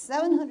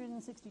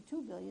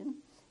 $762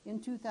 billion in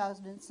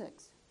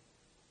 2006.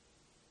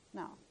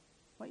 Now,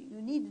 what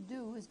you need to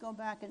do is go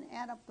back and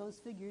add up those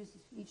figures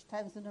each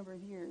times the number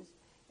of years,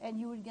 and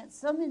you would get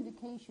some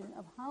indication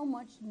of how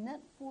much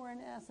net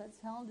foreign assets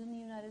held in the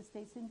United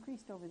States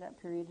increased over that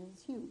period, and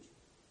it's huge.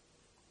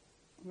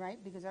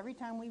 Right? Because every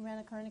time we ran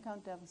a current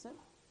account deficit,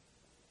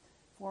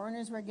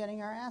 foreigners were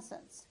getting our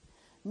assets.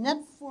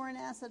 Net foreign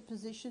asset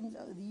position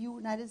of the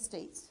United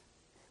States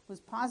was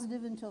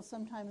positive until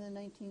sometime in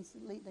the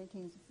late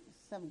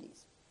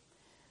 1970s.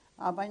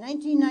 By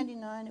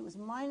 1999, it was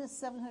minus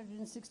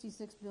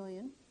 766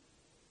 billion.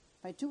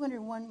 By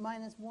 201,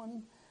 minus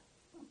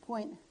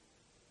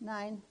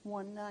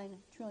 1.919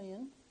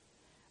 trillion.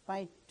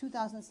 By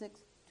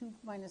 2006,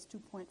 minus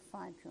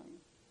 2.5 trillion.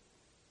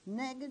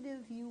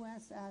 Negative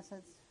U.S.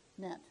 assets,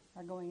 net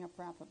are going up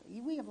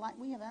rapidly. We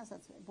have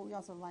assets, but we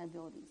also have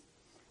liabilities.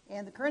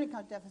 And the current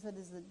account deficit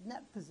is the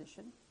net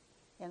position,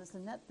 and it's the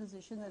net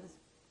position that is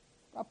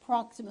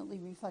approximately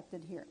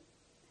reflected here.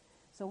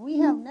 So we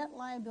have net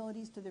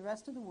liabilities to the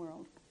rest of the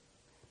world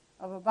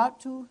of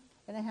about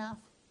 $2.5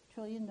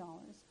 trillion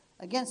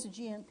against a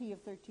GNP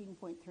of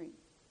 13.3.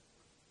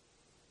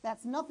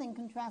 That's nothing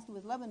contrasted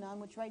with Lebanon,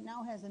 which right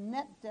now has a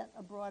net debt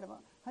abroad of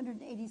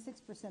 186%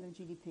 of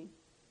GDP,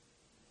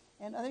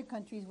 and other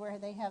countries where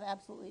they have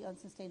absolutely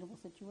unsustainable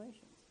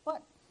situations.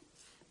 But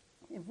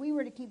if we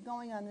were to keep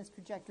going on this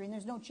trajectory, and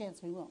there's no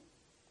chance we will,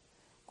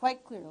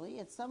 quite clearly,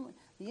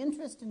 the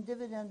interest and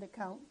dividend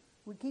account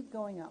would keep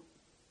going up.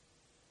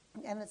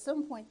 And at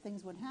some point,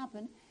 things would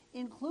happen,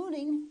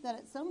 including that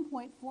at some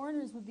point,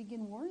 foreigners would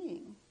begin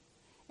worrying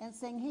and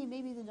saying, hey,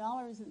 maybe the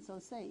dollar isn't so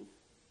safe.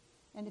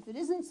 And if it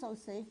isn't so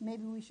safe,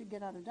 maybe we should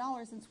get out of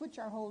dollars and switch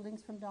our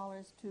holdings from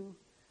dollars to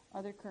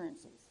other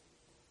currencies.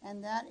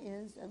 And that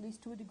is, at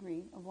least to a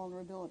degree, a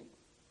vulnerability.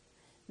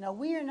 Now,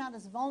 we are not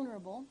as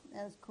vulnerable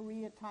as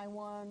Korea,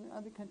 Taiwan,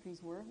 other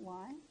countries were.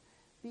 Why?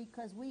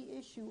 Because we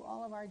issue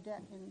all of our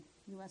debt in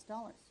US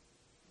dollars.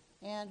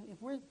 And if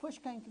push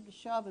came to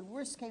shove and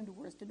worst came to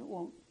worst, and it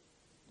won't,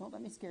 don't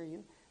let me scare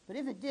you, but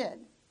if it did,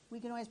 we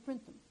can always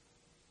print them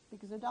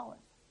because they're dollars.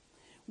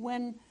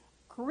 When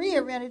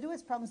Korea ran into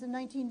its problems in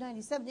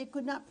 1997, it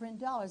could not print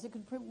dollars. It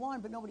could print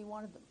one, but nobody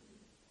wanted them.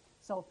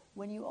 So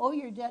when you owe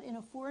your debt in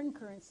a foreign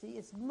currency,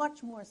 it's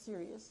much more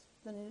serious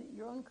than in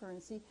your own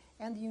currency,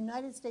 and the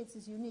United States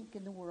is unique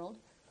in the world.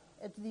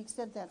 And to the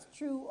extent that's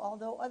true,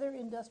 although other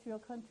industrial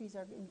countries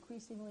are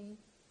increasingly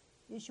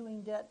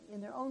issuing debt in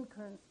their own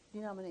current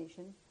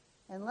denomination,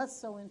 and less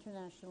so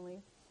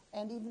internationally,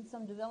 and even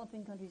some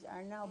developing countries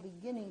are now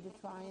beginning to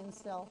try and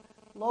sell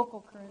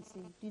local currency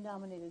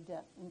denominated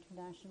debt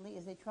internationally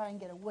as they try and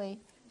get away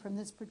from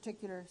this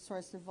particular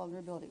source of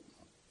vulnerability.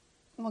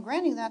 Well,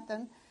 granting that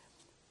then,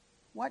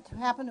 what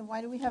happened and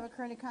why do we have a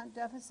current account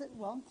deficit?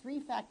 Well, three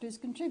factors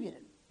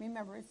contributed.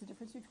 Remember, it's the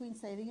difference between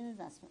saving and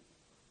investment.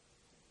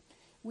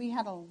 We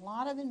had a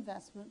lot of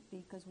investment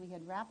because we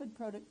had rapid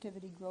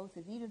productivity growth.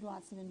 It needed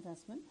lots of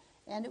investment.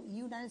 And the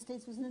United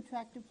States was an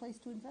attractive place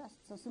to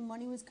invest. So some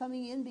money was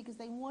coming in because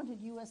they wanted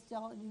U.S.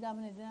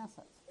 dollar-denominated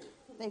assets.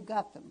 They've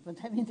got them, but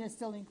I mean, they're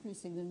still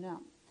increasing them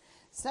now.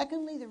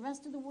 Secondly, the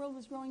rest of the world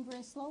was growing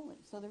very slowly.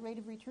 So the rate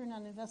of return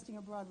on investing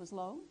abroad was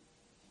low.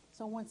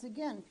 So once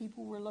again,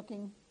 people were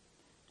looking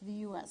to the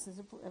U.S. as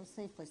a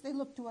safe place. They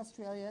looked to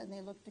Australia and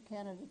they looked to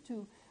Canada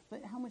too,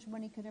 but how much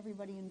money could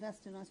everybody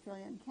invest in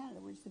Australia and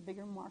Canada, which is a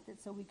bigger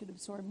market, so we could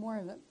absorb more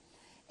of it.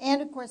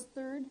 And of course,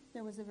 third,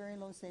 there was a very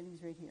low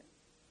savings rate here.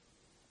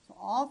 So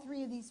all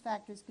three of these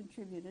factors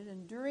contributed,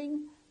 and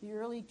during the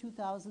early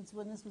 2000s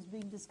when this was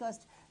being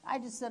discussed, I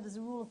just said as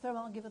a rule of thumb,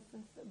 I'll give a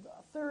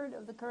third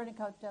of the current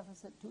account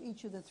deficit to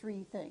each of the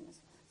three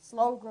things.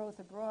 Slow growth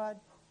abroad,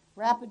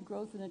 rapid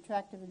growth in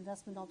attractive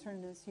investment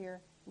alternatives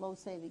here, low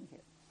saving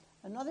here.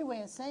 Another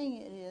way of saying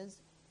it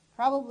is,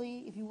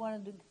 probably if you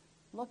wanted to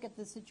look at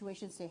this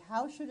situation and say,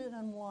 how should it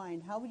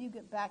unwind? How would you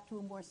get back to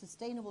a more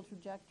sustainable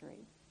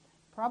trajectory?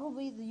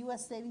 Probably the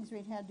U.S. savings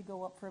rate had to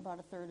go up for about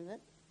a third of it.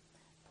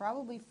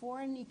 Probably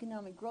foreign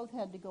economic growth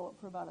had to go up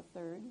for about a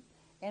third.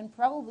 And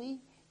probably,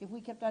 if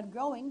we kept on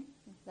growing,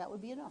 that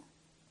would be enough.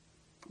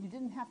 We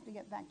didn't have to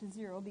get back to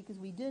zero because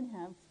we did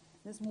have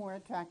this more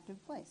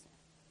attractive place.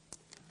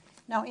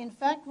 Now, in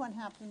fact, what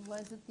happened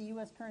was that the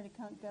U.S. current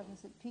account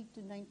deficit peaked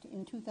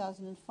in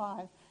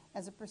 2005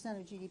 as a percent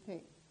of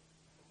GDP.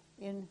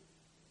 In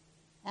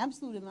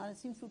absolute amount, it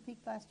seems to have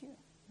peaked last year.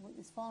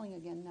 It's falling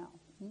again now,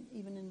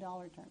 even in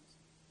dollar terms.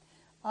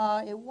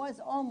 It was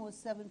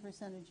almost 7%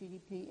 of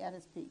GDP at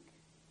its peak,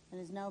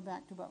 and is now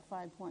back to about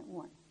 5.1.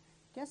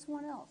 Guess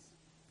what else?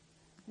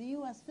 The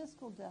U.S.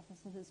 fiscal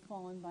deficit has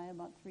fallen by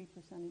about 3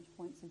 percentage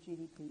points of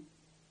GDP.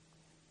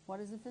 What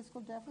is a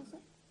fiscal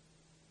deficit?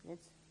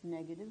 It's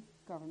negative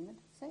government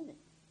saving.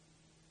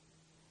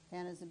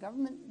 And as the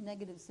government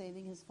negative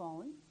saving has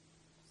fallen,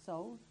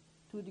 so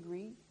to a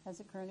degree has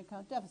a current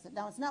account deficit.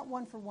 Now, it's not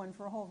one for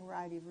a whole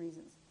variety of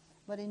reasons.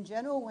 But in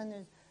general, when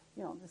there's,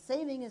 the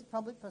saving is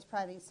public plus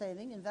private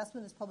saving,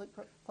 investment is public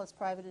plus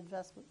private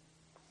investment.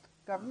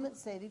 Government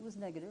saving was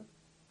negative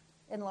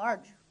and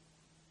large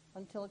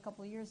until a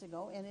couple of years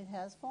ago, and it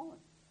has fallen.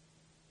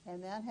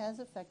 And that has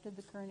affected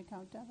the current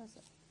account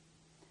deficit.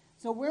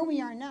 So where we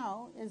are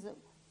now is that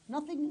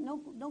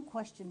no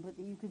question, but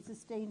that you could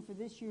sustain for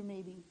this year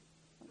maybe,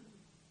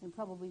 and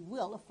probably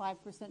will, a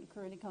 5%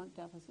 current account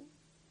deficit.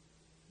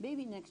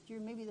 Maybe next year,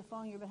 maybe the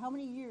following year, but how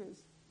many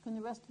years can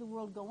the rest of the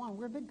world go on?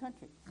 We're a big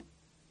country,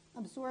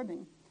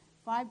 absorbing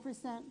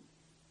 5%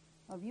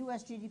 of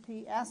U.S.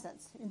 GDP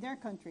assets in their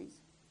countries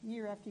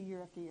year after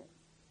year after year.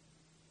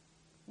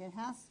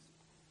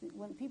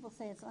 When people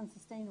say it's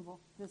unsustainable,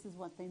 this is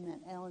what they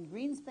meant. Alan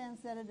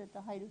Greenspan said it at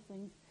the height of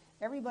things.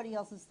 Everybody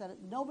else has said it.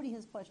 Nobody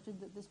has questioned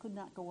that this could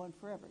not go on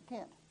forever. It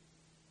can't.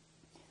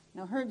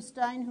 Now, Herb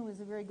Stein, who is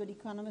a very good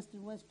economist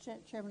and was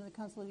chairman of the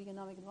Council of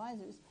Economic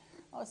Advisors,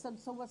 said,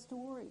 so what's to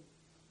worry?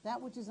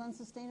 That which is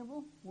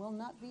unsustainable will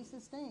not be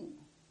sustained.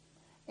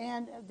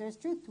 And there's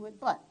truth to it,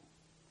 but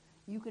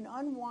you can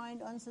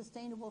unwind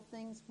unsustainable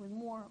things with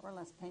more or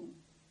less pain.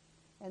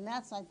 And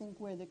that's, I think,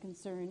 where the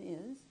concern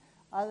is.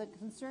 The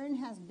concern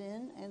has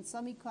been, and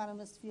some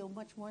economists feel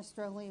much more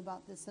strongly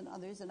about this than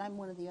others, and I'm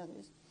one of the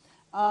others,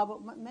 but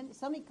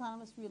some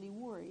economists really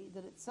worry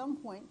that at some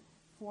point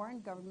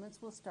foreign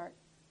governments will start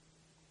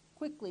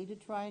quickly to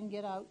try and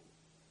get out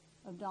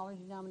of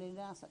dollar-denominated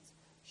assets.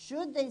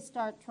 Should they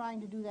start trying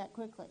to do that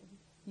quickly,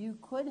 you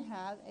could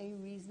have a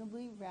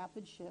reasonably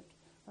rapid shift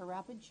or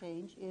rapid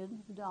change in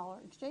the dollar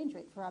exchange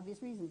rate for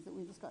obvious reasons that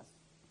we discussed.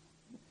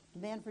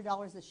 Demand for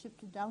dollars has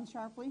shifted down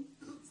sharply,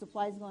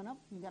 supply's gone up,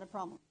 you've got a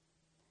problem.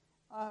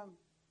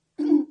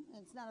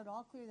 It's not at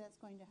all clear that's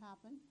going to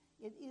happen.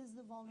 It is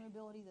the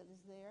vulnerability that is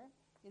there.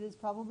 It is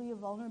probably a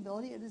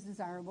vulnerability it is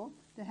desirable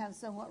to have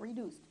somewhat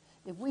reduced.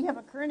 If we have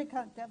a current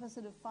account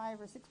deficit of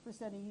 5 or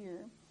 6% a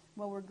year,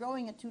 while we're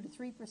growing at 2 to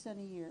 3%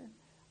 a year,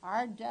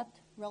 our debt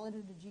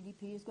relative to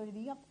GDP is going to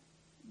be up.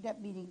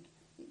 Debt meaning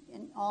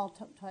in all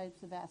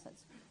types of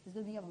assets is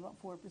going to be up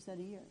about 4%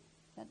 a year.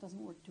 That doesn't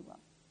work too well.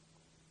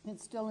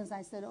 It's still, as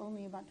I said,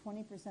 only about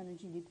 20% of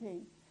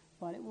GDP,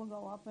 but it will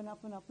go up and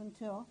up and up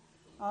until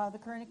the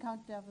current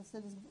account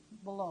deficit is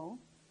below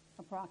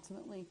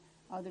approximately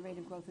the rate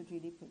of growth of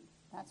GDP.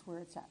 That's where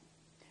it's at.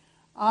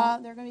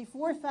 There are going to be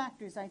 4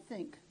 factors, I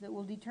think, that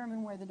will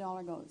determine where the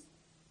dollar goes.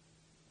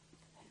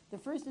 The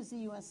first is the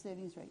U.S.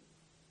 savings rate.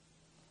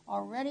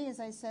 Already, as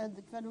I said,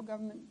 the federal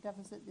government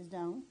deficit is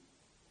down,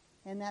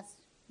 and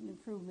that's an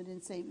improvement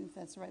in savings, if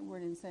that's the right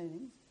word, in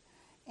savings.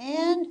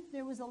 And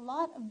there was a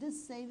lot of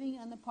this saving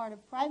on the part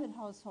of private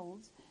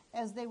households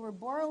as they were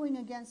borrowing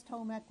against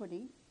home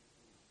equity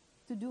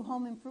to do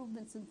home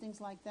improvements and things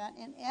like that.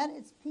 And at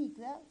its peak,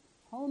 that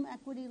home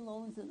equity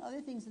loans and other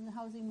things in the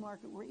housing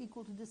market were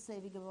equal to this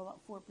saving of about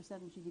 4%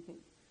 of GDP.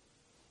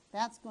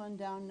 That's gone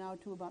down now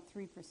to about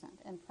 3%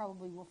 and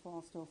probably will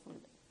fall still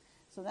further.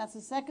 So that's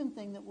the second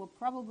thing that will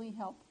probably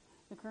help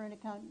the current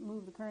account,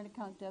 move the current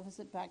account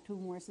deficit back to a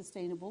more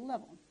sustainable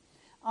level.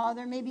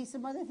 There may be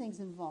some other things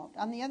involved.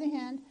 On the other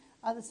hand,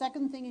 the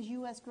second thing is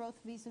U.S. growth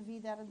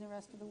vis-a-vis that of the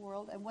rest of the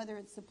world, and whether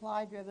it's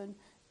supply-driven,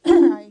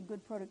 i.e.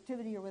 good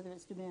productivity, or whether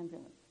it's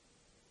demand-driven.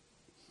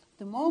 At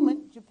the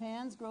moment,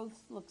 Japan's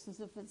growth looks as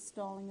if it's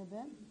stalling a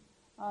bit.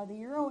 The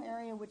euro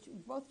area, which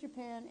both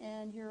Japan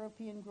and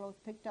European growth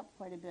picked up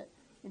quite a bit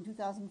in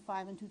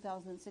 2005 and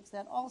 2006,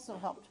 that also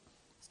helped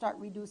start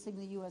reducing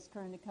the U.S.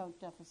 current account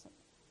deficit.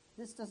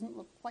 This doesn't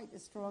look quite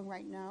as strong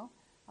right now.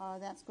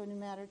 That's going to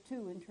matter,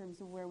 too, in terms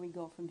of where we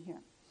go from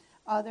here.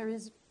 There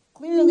is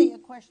clearly a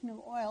question of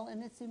oil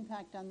and its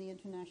impact on the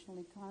international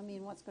economy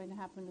and what's going to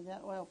happen to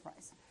that oil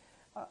price.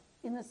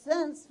 In a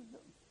sense,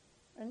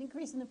 an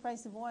increase in the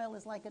price of oil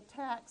is like a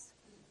tax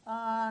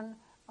on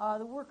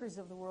the workers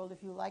of the world,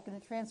 if you like, and a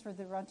transfer of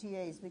the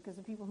rentiers, because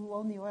the people who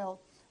own the oil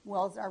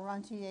wells are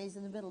rentiers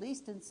in the Middle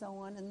East and so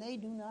on, and they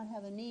do not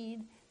have a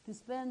need to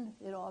spend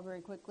it all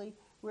very quickly,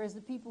 whereas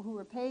the people who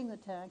are paying the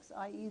tax,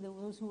 i.e.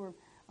 those who are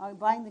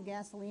buying the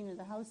gasoline or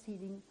the house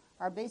heating,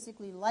 are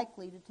basically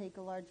likely to take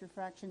a larger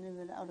fraction of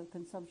it out of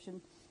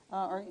consumption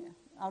or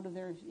out of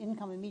their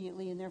income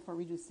immediately and therefore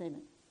reduce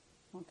saving.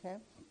 Okay?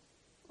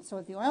 So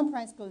if the oil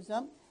price goes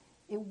up,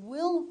 it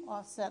will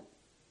offset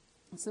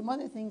some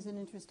other things in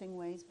interesting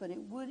ways, but it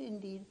would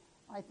indeed,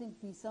 I think,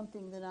 be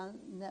something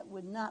that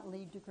would not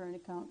lead to current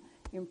account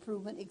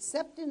improvement,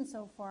 except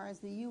insofar as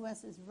the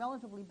U.S. is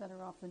relatively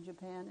better off than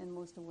Japan and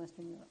most of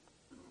Western Europe.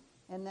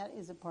 And that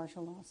is a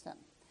partial offset.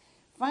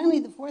 Finally,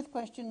 the fourth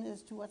question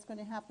as to what's going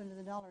to happen to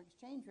the dollar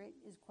exchange rate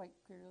is quite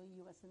clearly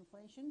U.S.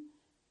 inflation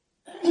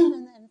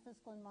and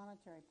fiscal and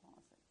monetary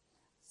policy.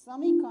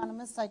 Some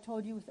economists, I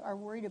told you, are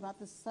worried about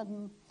the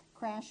sudden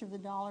crash of the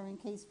dollar in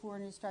case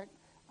foreigners start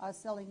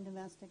selling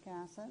domestic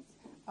assets.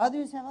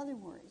 Others have other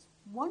worries.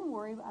 One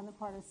worry on the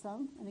part of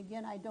some, and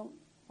again, I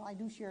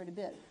do share it a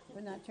bit,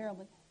 but not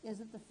terribly, is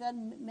that the Fed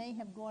may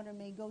have gone or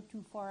may go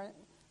too far,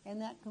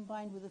 and that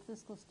combined with the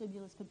fiscal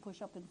stimulus could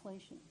push up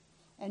inflation.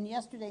 And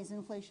yesterday's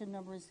inflation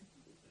numbers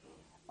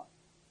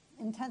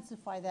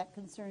intensify that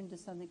concern to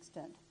some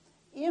extent.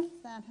 If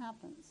that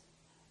happens,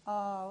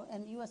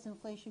 and U.S.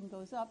 inflation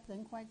goes up,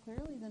 then quite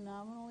clearly the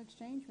nominal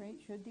exchange rate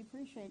should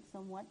depreciate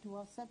somewhat to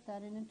offset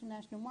that in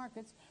international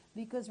markets,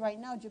 because right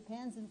now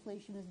Japan's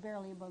inflation is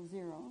barely above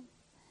 0.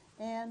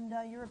 And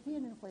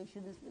European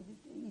inflation,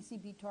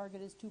 ECB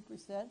target is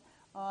 2%,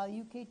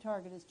 UK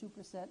target is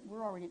 2%,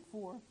 we're already at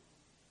 4%.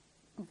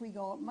 If we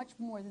go up much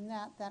more than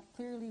that, that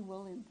clearly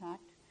will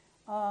impact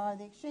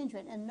the exchange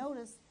rate. And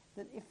notice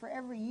that if for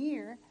every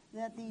year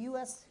that the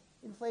U.S.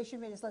 inflation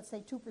rate is, let's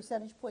say, 2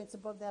 percentage points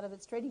above that of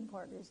its trading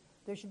partners,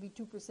 there should be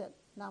 2%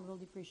 nominal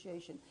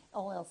depreciation,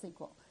 all else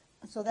equal.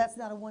 So that's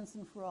not a once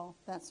and for all,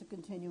 that's a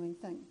continuing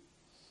thing.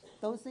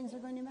 Those things are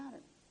going to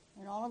matter.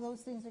 And all of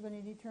those things are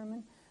going to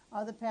determine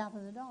the path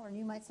of the dollar. And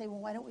you might say, well,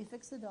 why don't we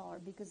fix the dollar?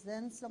 Because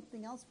then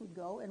something else would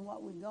go, and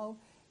what would go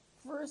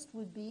first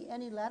would be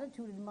any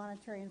latitude in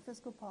monetary and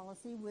fiscal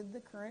policy with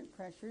the current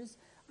pressures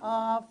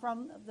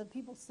from the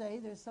people say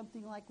there's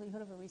something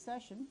likelihood of a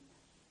recession.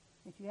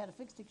 If you had a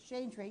fixed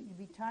exchange rate, you'd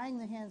be tying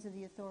the hands of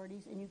the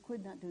authorities, and you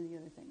could not do the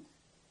other things,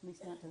 at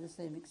least not to the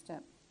same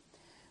extent.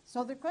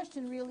 So the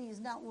question really is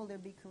not will there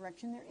be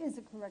correction. There is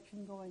a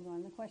correction going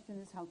on. The question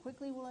is how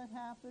quickly will it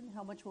happen?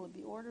 How much will it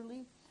be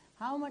orderly?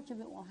 How much of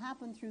it will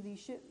happen through these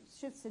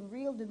shifts in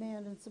real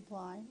demand and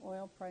supply,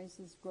 oil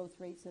prices, growth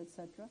rates,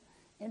 etc.,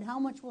 and how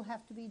much will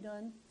have to be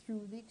done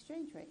through the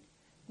exchange rate?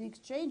 The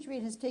exchange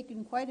rate has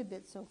taken quite a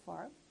bit so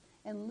far,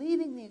 and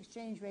leaving the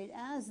exchange rate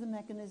as the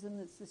mechanism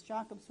that's the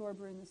shock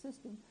absorber in the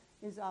system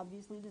is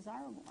obviously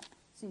desirable,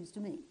 seems to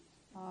me.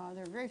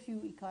 There are very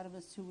few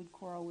economists who would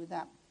quarrel with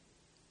that.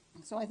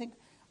 So I think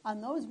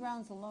on those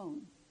grounds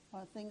alone,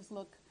 things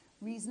look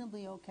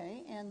reasonably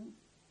okay, and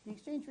the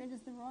exchange rate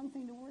is the wrong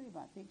thing to worry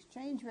about. The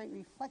exchange rate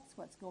reflects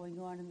what's going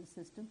on in the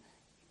system.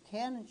 You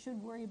can and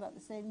should worry about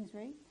the savings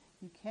rate.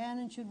 You can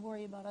and should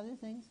worry about other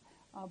things,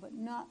 but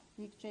not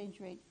the exchange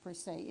rate per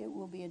se. It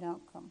will be an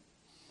outcome.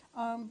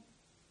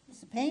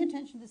 So paying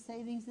attention to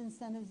savings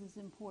incentives is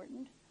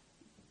important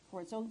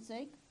for its own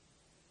sake,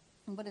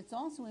 but it's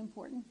also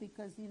important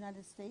because the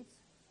United States,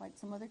 like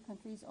some other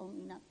countries,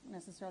 only not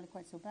necessarily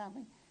quite so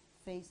badly,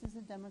 faces a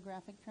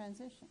demographic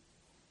transition.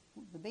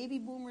 The baby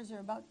boomers are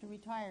about to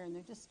retire, and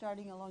they're just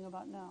starting along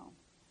about now.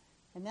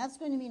 And that's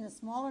going to mean a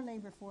smaller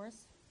labor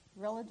force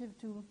relative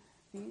to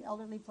the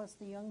elderly plus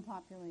the young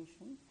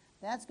population.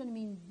 That's going to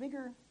mean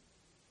bigger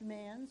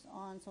demands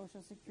on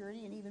Social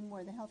Security and even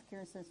more the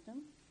healthcare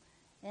system.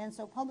 And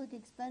so public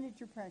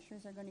expenditure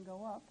pressures are going to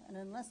go up, and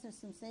unless there's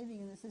some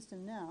saving in the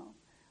system now,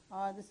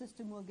 the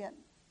system will get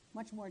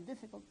much more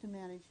difficult to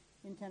manage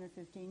in 10 or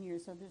 15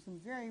 years. So there's some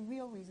very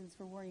real reasons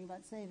for worrying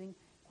about saving,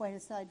 quite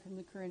aside from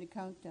the current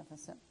account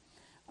deficit.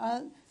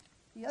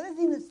 The other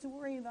thing that's to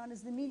worry about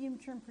is the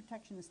medium-term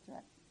protectionist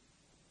threat.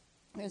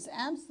 There's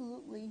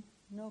absolutely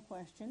no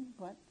question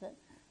but that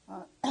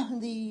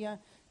the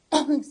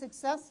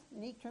success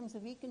in terms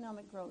of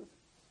economic growth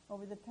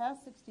over the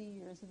past 60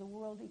 years of the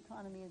world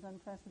economy is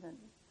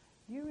unprecedented.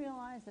 Do you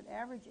realize that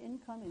average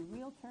income in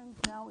real terms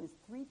now is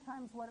 3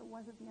 times what it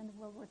was at the end of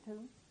World War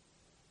II?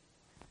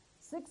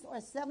 6 or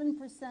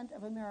 7%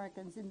 of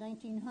Americans in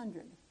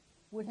 1900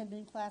 would have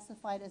been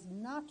classified as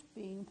not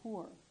being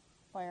poor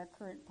by our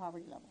current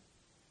poverty level.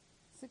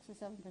 6 or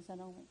 7%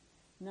 only.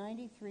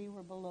 93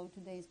 were below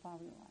today's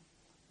poverty line.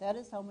 That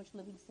is how much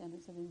living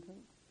standards have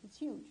improved. It's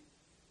huge,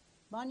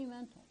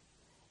 monumental.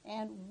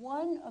 And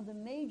one of the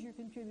major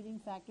contributing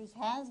factors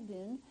has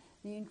been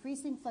the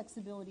increasing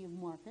flexibility of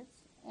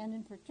markets, and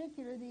in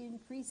particular the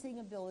increasing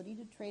ability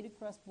to trade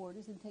across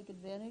borders and take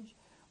advantage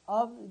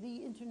of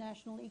the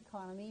international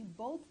economy,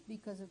 both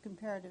because of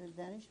comparative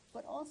advantage,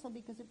 but also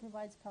because it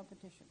provides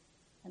competition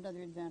and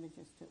other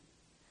advantages too.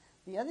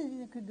 The other thing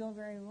that could go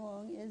very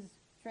wrong is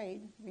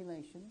trade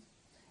relations,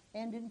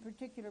 and in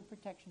particular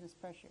protectionist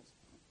pressures.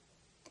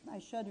 I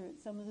shudder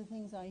at some of the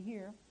things I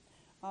hear,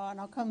 and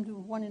I'll come to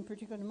one in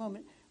particular in a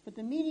moment, but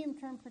the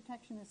medium-term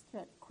protectionist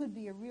threat could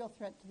be a real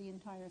threat to the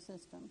entire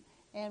system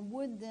and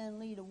would then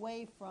lead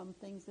away from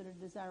things that are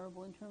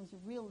desirable in terms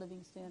of real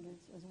living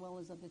standards as well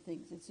as other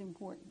things. It's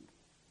important.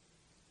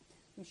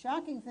 The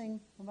shocking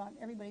thing about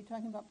everybody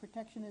talking about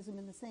protectionism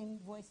in the same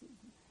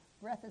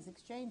breath as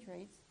exchange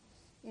rates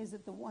is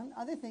that the one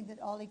other thing that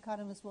all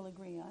economists will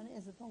agree on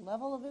is that the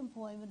level of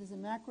employment is a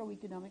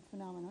macroeconomic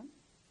phenomenon.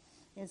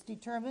 It's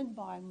determined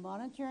by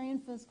monetary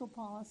and fiscal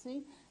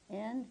policy,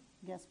 and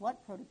guess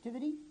what?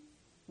 Productivity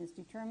is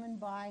determined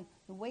by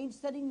the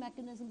wage-setting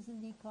mechanisms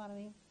in the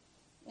economy,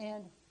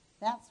 and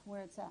that's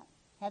where it's at.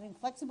 Having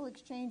flexible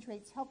exchange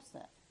rates helps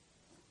that,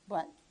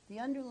 but the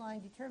underlying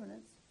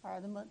determinants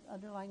are the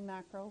underlying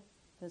macro,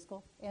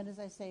 fiscal, and, as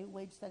I say,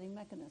 wage-setting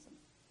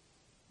mechanisms.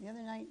 The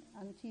other night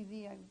on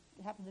TV, I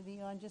happened to be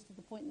on just at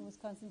the point in the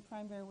Wisconsin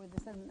primary where they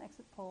said in an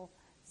exit poll,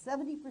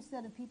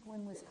 70% of people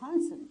in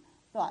Wisconsin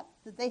thought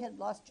that they had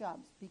lost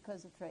jobs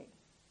because of trade.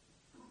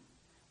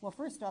 Well,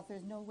 first off,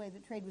 there's no way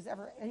that trade was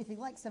ever anything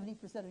like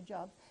 70% of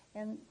jobs,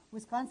 and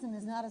Wisconsin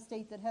is not a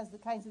state that has the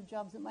kinds of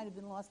jobs that might have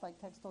been lost, like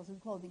textiles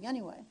and clothing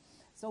anyway.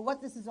 So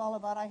what this is all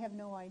about, I have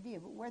no idea,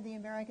 but where the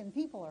American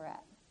people are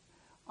at,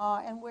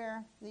 and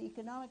where the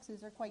economics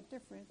is are quite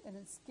different, and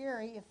it's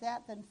scary if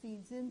that then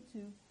feeds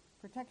into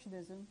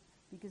protectionism,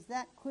 because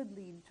that could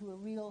lead to a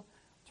real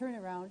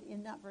turnaround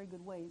in not very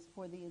good ways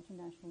for the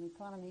international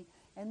economy,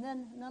 and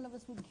then none of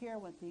us would care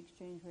what the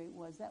exchange rate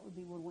was. That would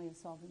be one way of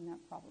solving that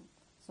problem.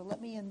 So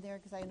let me end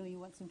there, because I know you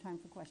want some time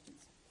for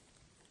questions.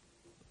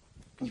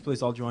 Could you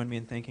please all join me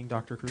in thanking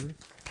Dr. Krueger?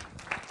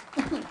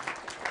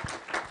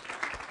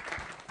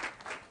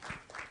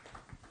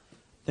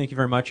 Thank you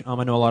very much.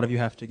 I know a lot of you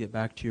have to get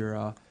back to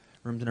your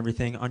rooms and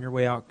everything. On your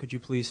way out, could you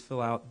please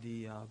fill out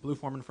the blue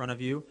form in front of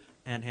you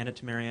and hand it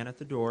to Marianne at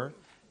the door?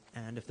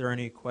 And if there are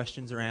any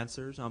questions or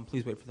answers,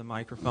 please wait for the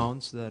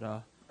microphone so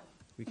that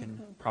we can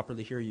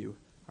properly hear you.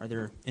 Are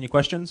there any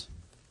questions?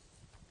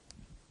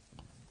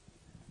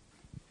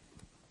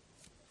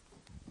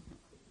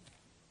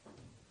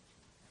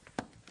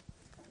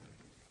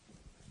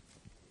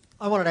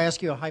 I wanted to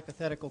ask you a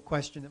hypothetical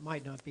question that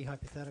might not be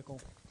hypothetical.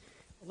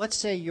 Let's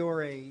say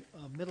you're a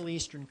Middle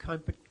Eastern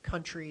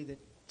country that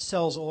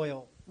sells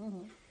oil,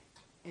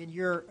 and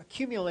you're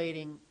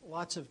accumulating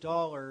lots of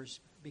dollars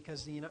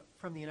because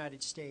from the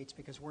United States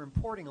because we're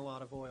importing a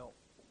lot of oil.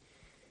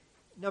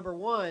 Number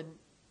one,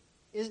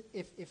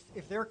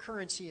 if their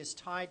currency is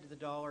tied to the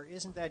dollar,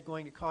 isn't that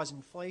going to cause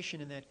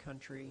inflation in that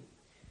country?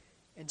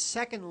 And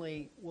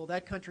secondly, will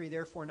that country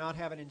therefore not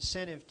have an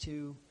incentive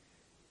to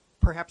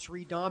perhaps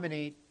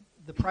redominate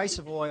the price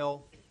of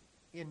oil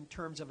in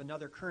terms of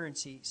another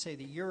currency, say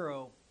the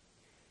euro?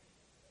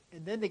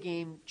 And then the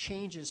game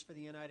changes for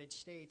the United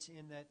States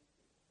in that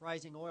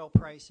rising oil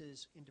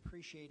prices and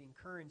depreciating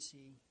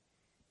currency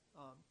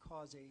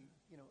cause a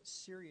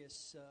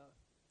serious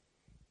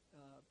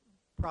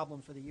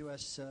problem for the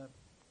U.S.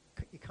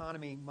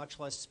 Economy, much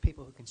less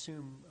people who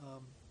consume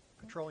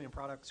petroleum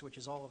products, which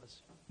is all of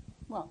us.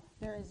 Well,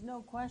 there is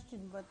no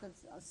question but that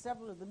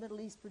several of the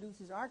Middle East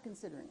producers are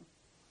considering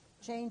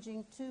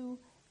changing to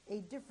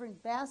a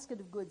different basket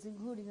of goods,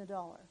 including the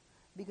dollar,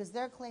 because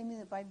they're claiming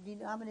that by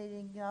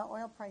denominating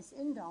oil price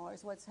in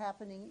dollars, what's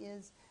happening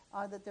is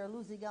that they're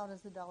losing out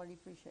as the dollar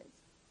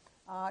depreciates.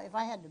 If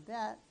I had to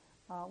bet,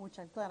 which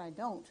I'm glad I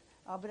don't,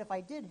 but if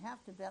I did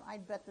have to bet,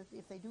 I'd bet that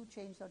if they do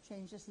change, they'll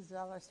change just as the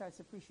dollar starts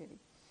appreciating,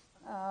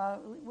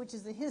 which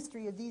is the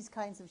history of these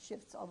kinds of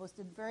shifts. Almost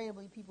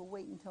invariably, people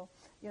wait until,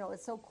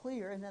 it's so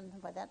clear, and then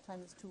by that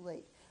time it's too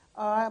late.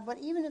 But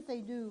even if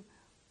they do,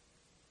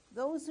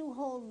 those who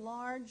hold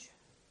large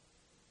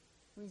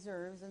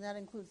reserves, and that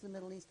includes the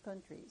Middle East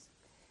countries,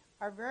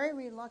 are very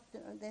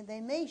reluctant.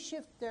 They may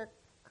shift their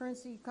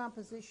currency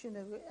composition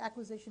of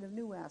acquisition of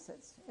new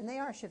assets, and they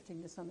are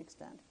shifting to some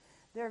extent.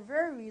 They're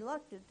very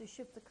reluctant to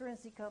shift the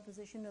currency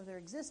composition of their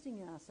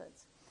existing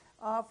assets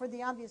for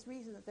the obvious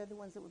reason that they're the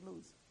ones that would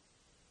lose.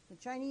 The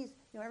Chinese,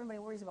 everybody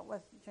worries about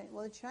West China.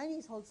 Well, the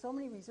Chinese hold so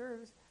many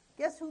reserves.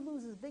 Guess who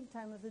loses big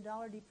time if the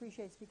dollar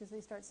depreciates because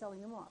they start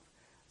selling them off?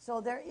 So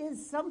there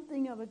is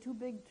something of a too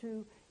big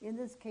to, in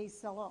this case,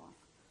 sell off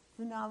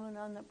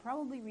phenomenon that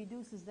probably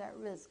reduces that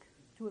risk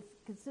to a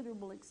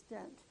considerable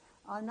extent.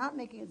 Not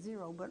making it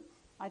zero, but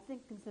I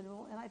think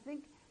considerable. And I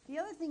think the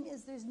other thing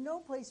is there's no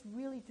place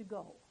really to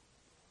go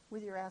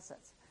with your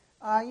assets.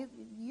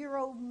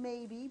 Euro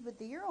maybe, but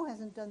the euro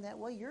hasn't done that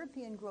well.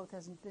 European growth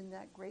hasn't been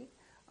that great.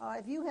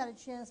 If you had a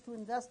chance to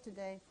invest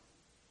today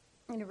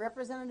in a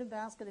representative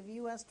basket of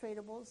U.S.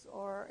 tradables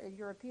or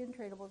European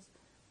tradables,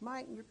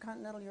 your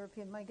continental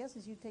European, my guess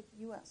is you take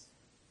U.S.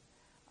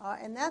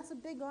 And that's a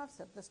big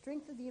offset. The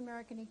strength of the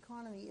American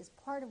economy is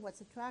part of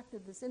what's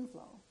attracted this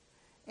inflow,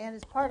 and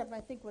is part of,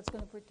 I think, what's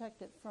going to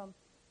protect it from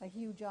a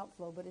huge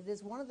outflow. But it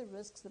is one of the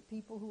risks that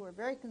people who are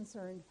very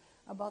concerned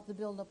about the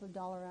buildup of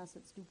dollar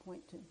assets do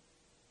point to.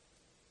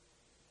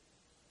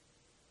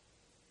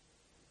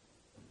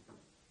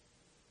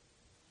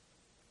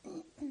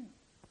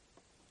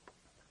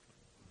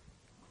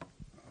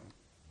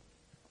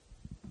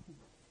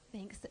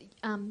 Thanks.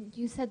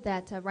 You said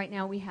that right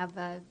now we have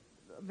a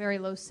very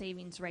low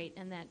savings rate,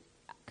 and that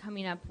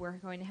coming up we're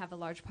going to have a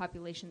large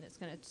population that's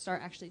going to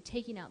start actually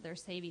taking out their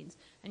savings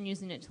and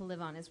using it to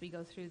live on as we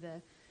go through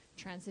the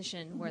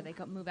transition where they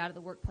move out of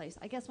the workplace.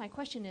 I guess my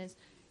question is,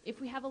 if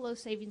we have a low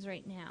savings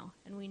rate now,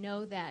 and we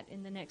know that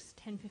in the next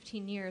 10,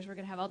 15 years we're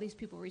going to have all these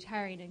people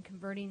retiring and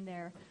converting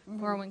their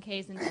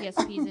 401ks and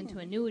TSPs into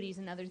annuities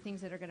and other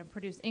things that are going to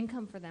produce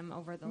income for them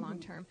over the long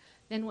term,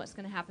 then what's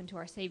going to happen to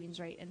our savings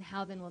rate, and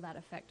how then will that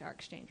affect our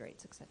exchange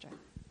rates, et cetera?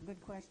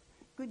 Good question.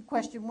 Good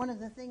question. One of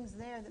the things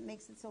there that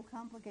makes it so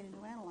complicated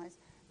to analyze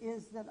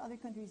is that other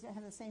countries that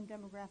have the same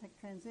demographic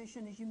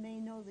transition. As you may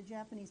know, the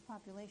Japanese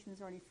population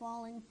is already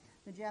falling.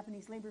 The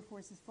Japanese labor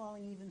force is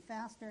falling even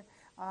faster.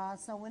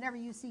 So whenever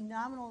you see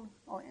nominal,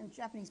 and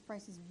Japanese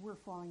prices were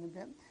falling a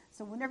bit.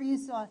 So whenever you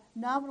saw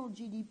nominal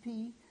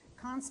GDP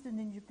constant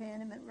in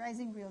Japan, it meant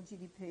rising real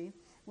GDP.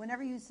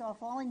 Whenever you saw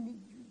falling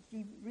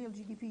real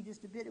GDP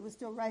just a bit, it was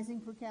still rising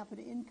per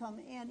capita income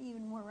and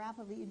even more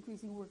rapidly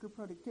increasing worker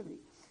productivity.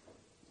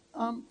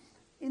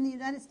 In the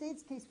United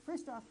States case,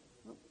 first off,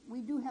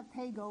 we do have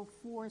pay-go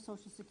for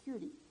Social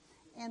Security.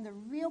 And the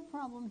real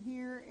problem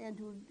here, and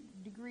to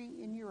a degree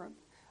in Europe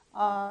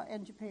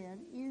and Japan,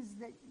 is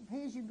that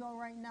pay-as-you-go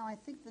right now, I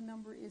think the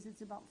number is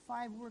it's about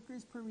 5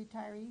 workers per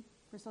retiree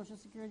for Social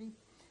Security.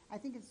 I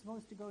think it's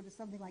supposed to go to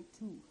something like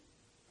 2.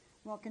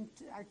 Well,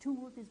 are 2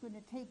 workers going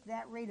to take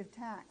that rate of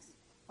tax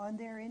on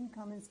their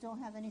income and still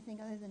have anything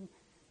other than,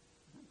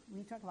 when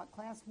you talk about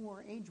class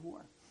war, age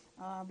war,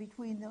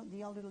 between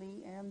the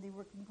elderly and the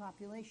working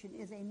population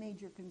is a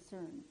major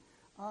concern.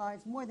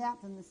 It's more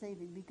that than the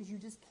saving, because you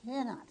just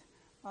cannot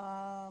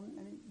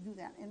do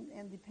that.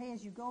 And the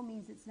pay-as-you-go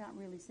means it's not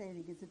really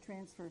saving, it's a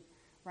transfer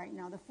right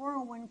now. The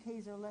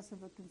 401ks are less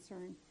of a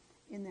concern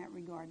in that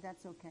regard.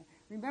 That's okay.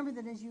 Remember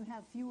that as you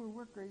have fewer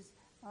workers,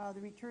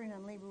 the return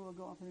on labor will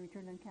go up and the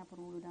return on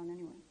capital will go down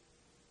anyway.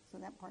 So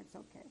that part's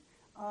okay.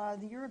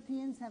 The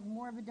Europeans have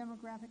more of a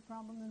demographic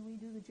problem than we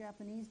do, the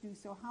Japanese do,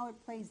 so how it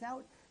plays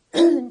out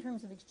in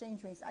terms of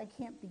exchange rates, I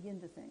can't begin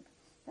to think.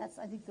 That's,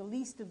 I think, the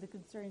least of the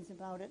concerns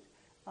about it.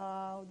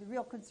 The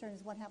real concern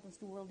is what happens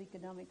to world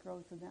economic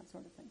growth and that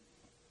sort of thing.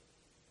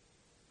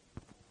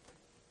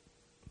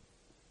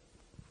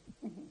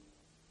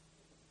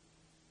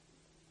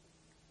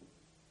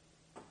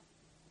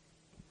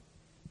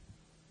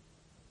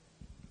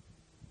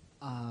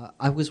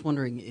 I was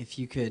wondering if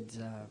you could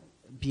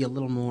be a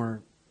little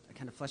more,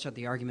 kind of flesh out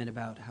the argument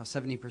about how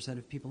 70%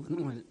 of people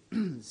in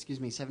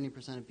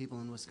 70% of people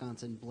in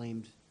Wisconsin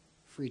blamed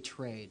free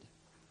trade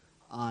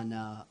on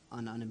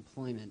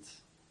unemployment,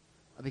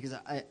 because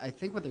I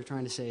think what they're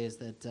trying to say is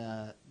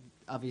that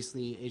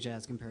obviously Asia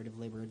has comparative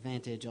labor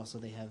advantage. Also,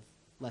 they have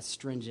less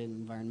stringent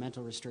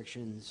environmental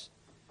restrictions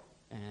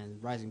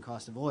and rising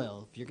cost of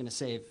oil. If you're going to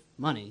save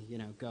money,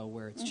 go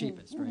where it's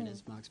cheapest, right?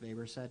 As Max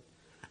Weber said.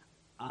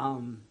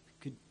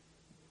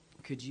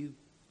 Could you?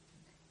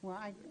 Well,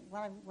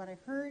 what I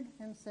heard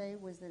him say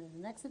was that in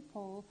an exit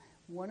poll,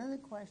 one of the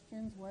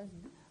questions was,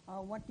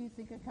 what do you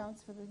think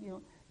accounts for the,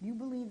 do you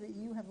believe that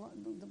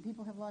the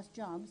people have lost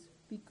jobs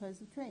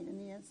because of trade? And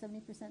the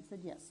 70%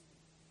 said yes.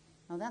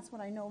 Now that's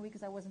what I know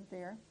because I wasn't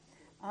there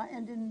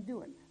and didn't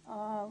do it.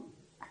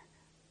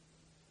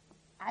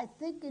 I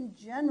think in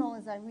general,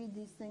 as I read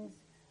these things,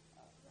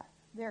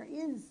 there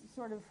is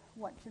sort of,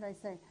 what should I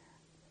say,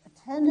 a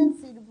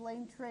tendency to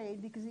blame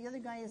trade because the other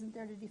guy isn't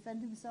there to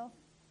defend himself.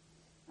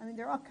 I mean,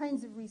 there are all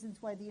kinds of reasons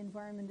why the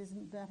environment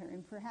isn't better,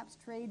 and perhaps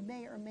trade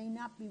may or may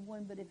not be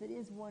one, but if it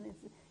is one,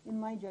 it's, in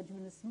my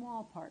judgment, a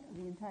small part of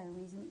the entire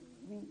reason,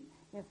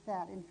 if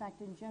that. In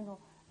fact, in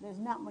general, there's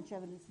not much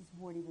evidence to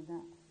support even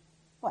that.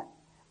 But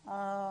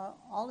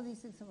all of these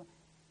things,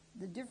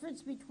 the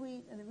difference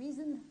between, and the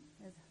reason,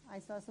 as I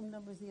saw some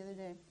numbers the other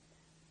day,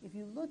 if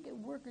you look at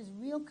workers'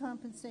 real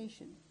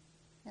compensation,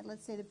 at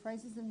let's say the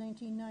prices of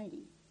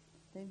 1990,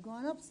 they've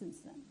gone up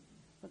since then.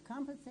 But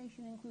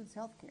compensation includes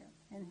health care,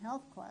 and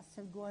health costs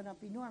have gone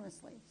up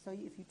enormously. So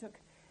if you took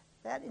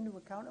that into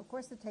account, of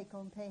course the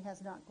take-home pay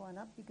has not gone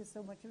up because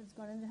so much of it's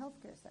gone in the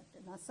health care sector.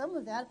 Now some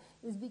of that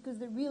is because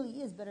there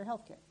really is better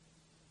health care.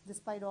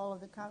 Despite all of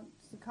the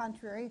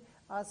contrary,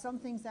 some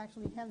things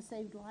actually have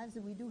saved lives,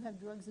 and we do have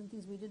drugs and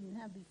things we didn't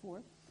have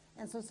before.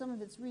 And so some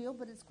of it's real,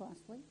 but it's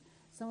costly.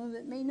 Some of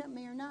it may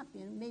or not be,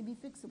 and it may be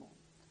fixable.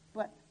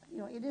 But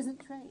it isn't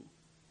trade.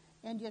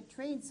 And yet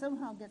trade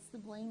somehow gets the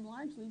blame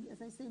largely,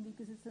 as I say,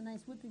 because it's a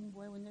nice whipping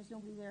boy when there's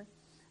nobody there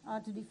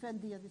to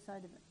defend the other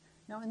side of it.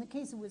 Now, in the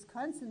case of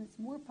Wisconsin, it's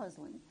more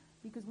puzzling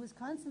because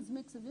Wisconsin's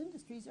mix of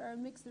industries are a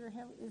mix that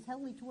is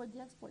heavily toward the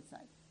export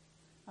side.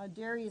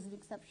 Dairy is an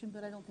exception,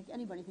 but I don't think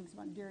anybody thinks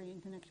about dairy in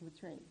connection with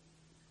trade.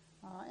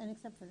 And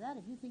except for that,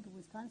 if you think of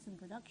Wisconsin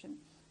production,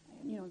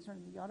 sort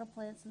of the auto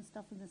plants and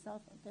stuff in the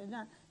south, they're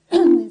not,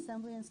 the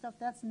assembly and stuff,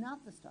 that's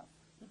not the stuff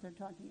that they're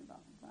talking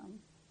about.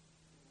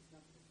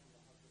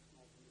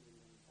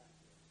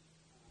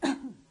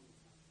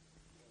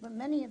 But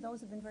many of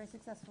those have been very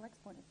successful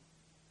exporters.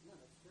 No,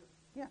 that's true.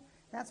 Yeah,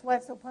 that's why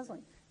it's so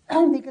puzzling.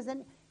 Because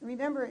then,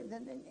 remember,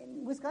 that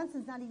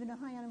Wisconsin's not even a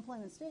high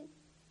unemployment state.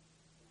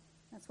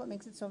 That's what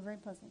makes it so very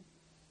puzzling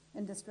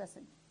and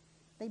distressing.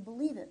 They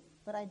believe it,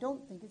 but I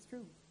don't think it's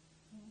true.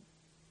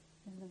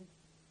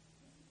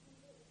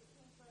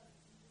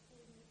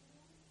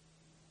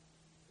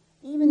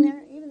 Even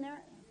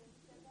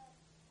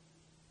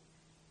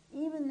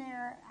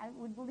there, I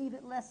would believe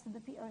it less than the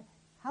people.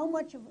 How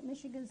much of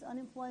Michigan's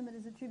unemployment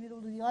is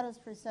attributable to the autos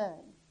per se?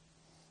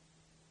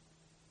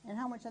 And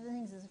how much other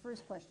things is the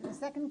first question. The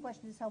second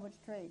question is how much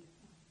trade.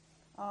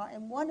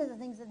 And one of the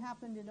things that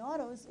happened in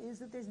autos is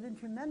that there's been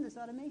tremendous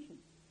automation,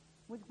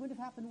 which would have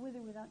happened with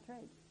or without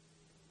trade.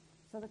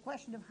 So the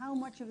question of how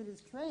much of it is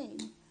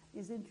trade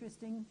is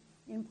interesting,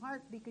 in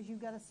part because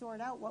you've got to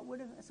sort out what would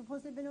have,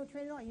 suppose there'd been no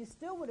trade at all, you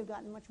still would have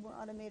gotten much more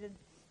automated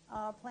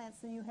plants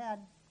than you had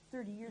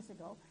 30 years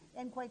ago.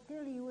 And quite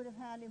clearly you would have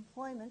had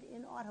employment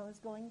in autos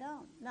going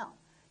down. Now,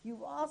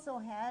 you've also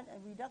had a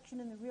reduction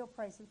in the real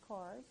price of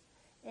cars,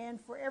 and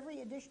for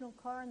every additional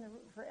car,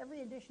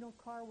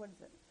 what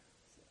is it?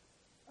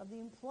 Of the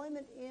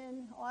employment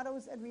in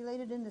autos and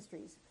related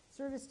industries,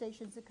 service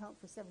stations account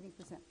for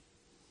 70%.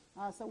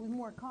 So with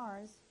more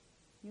cars,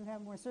 you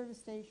have more service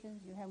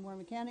stations, you have more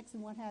mechanics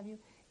and what have you.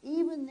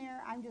 Even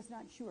there, I'm just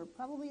not sure.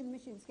 Probably in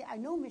Michigan, I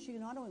know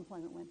Michigan auto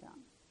employment went down.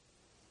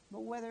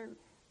 But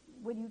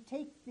when you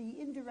take the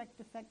indirect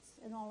effects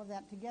and all of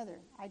that together,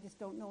 I just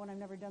don't know, and I've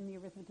never done the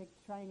arithmetic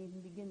to try and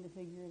even begin to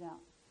figure it out.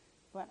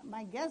 But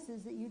my guess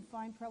is that you'd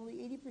find probably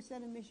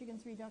 80% of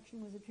Michigan's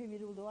reduction was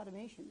attributable to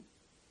automation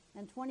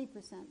and 20%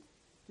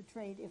 to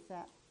trade, if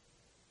that.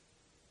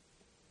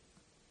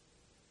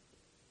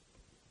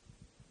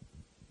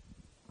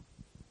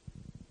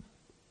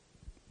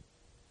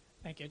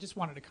 Thank you. I just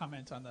wanted to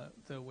comment on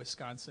the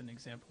Wisconsin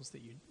examples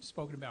that you'd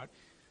spoken about.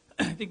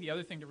 I think the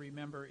other thing to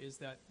remember is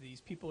that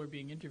these people are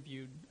being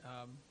interviewed.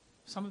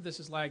 Some of this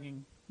is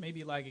lagging,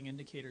 maybe lagging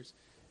indicators.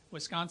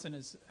 Wisconsin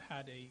has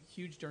had a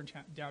huge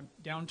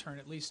downturn,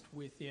 at least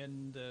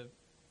within the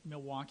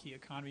Milwaukee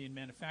economy and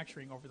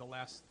manufacturing over the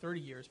last 30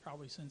 years,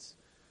 probably since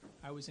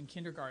I was in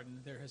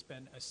kindergarten. There has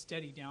been a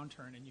steady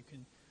downturn, and you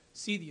can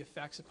see the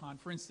effects upon,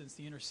 for instance,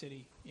 the inner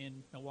city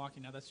in Milwaukee.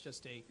 Now, that's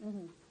just a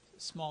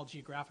small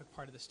geographic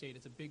part of the state.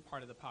 It's a big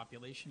part of the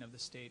population of the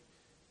state.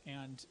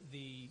 And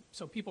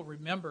so people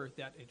remember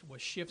that it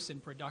was shifts in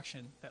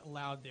production that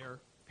allowed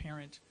their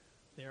parent,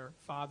 their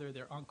father,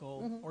 their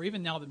uncle, or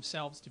even now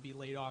themselves to be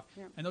laid off.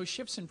 Yeah. And those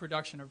shifts in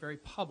production are very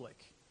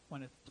public.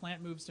 when a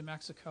plant moves to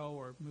Mexico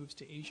or moves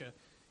to Asia,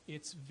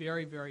 it's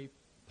very, very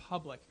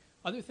public.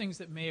 Other things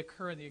that may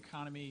occur in the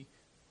economy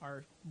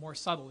are more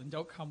subtle and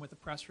don't come with a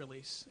press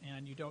release,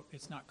 and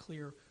it's not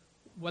clear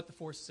what the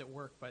forces at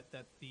work, but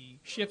that the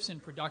shifts in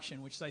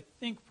production, which is I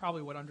think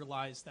probably what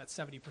underlies that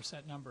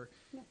 70% number,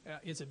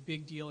 is a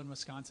big deal in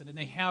Wisconsin. And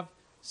they have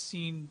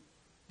seen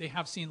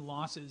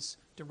losses,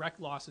 direct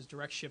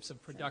shifts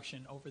of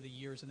production over the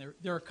years, and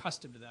they're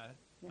accustomed to that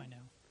by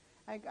now.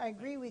 I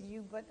agree with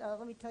you, but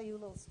let me tell you a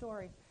little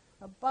story.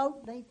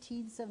 About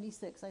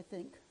 1976, I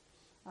think,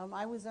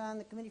 I was on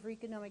the Committee for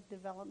Economic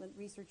Development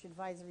Research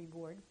Advisory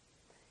Board,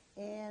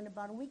 and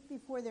about a week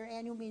before their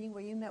annual meeting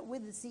where you met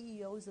with the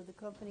CEOs of the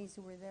companies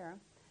who were there,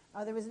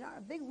 there was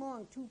a big,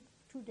 long,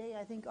 two-day,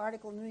 I think,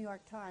 article in the New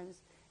York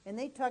Times, and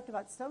they talked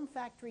about some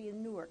factory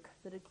in Newark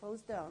that had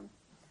closed down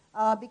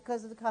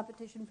because of the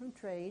competition from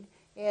trade,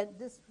 and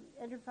this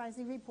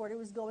enterprising reporter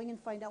was going and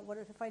finding out what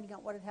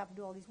had happened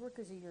to all these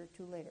workers a year or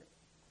two later.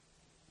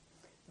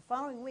 The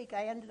following week,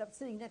 I ended up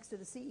sitting next to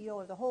the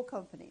CEO of the whole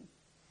company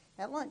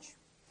at lunch.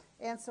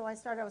 And so I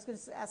was going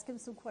to ask him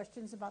some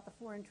questions about the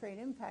foreign trade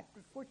impact,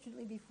 but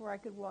fortunately before I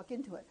could walk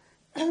into it,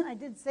 I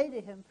did say to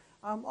him,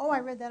 I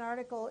read that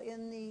article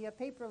in the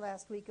paper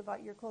last week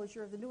about your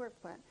closure of the Newark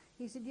plant.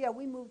 He said, yeah,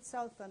 we moved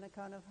south on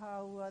account of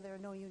how there are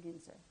no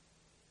unions there.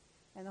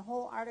 And the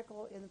whole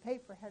article in the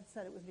paper had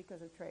said it was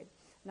because of trade.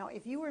 Now,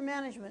 if you were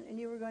management and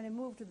you were going to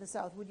move to the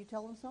south, would you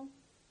tell them so?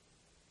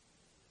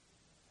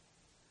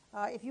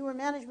 If you were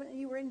management and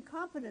you were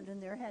incompetent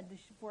and had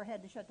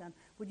to shut down,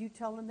 would you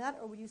tell them that,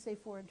 or would you say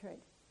foreign trade?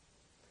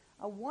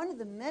 One of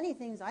the many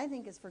things I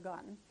think is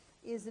forgotten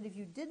is that if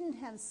you didn't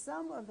have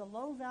some of the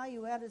low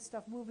value added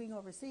stuff moving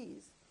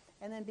overseas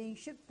and then being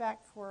shipped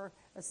back for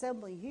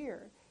assembly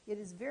here, it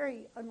is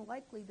very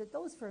unlikely that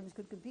those firms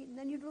could compete, and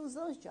then you'd lose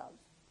those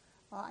jobs.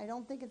 I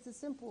don't think it's as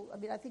simple. I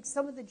mean, I think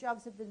some of the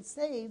jobs have been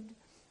saved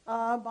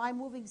by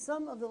moving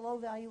some of the low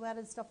value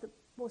added stuff that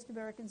most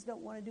Americans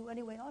don't want to do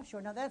anyway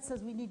offshore. Now that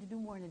says we need to do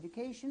more in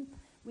education,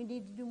 we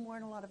need to do more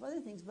in a lot of other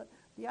things, but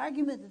the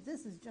argument that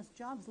this is just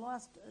jobs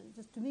lost,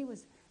 just to me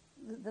was,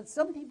 that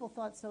some people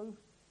thought so,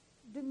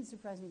 didn't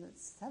surprise me, but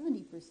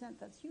 70%,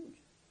 that's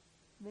huge,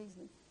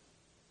 amazing.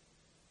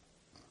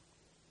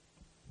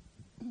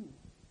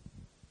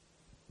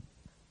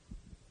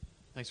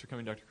 Thanks for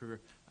coming, Dr.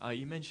 Krueger.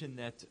 You mentioned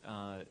that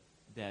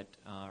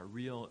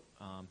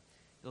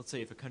let's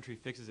say if a country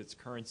fixes its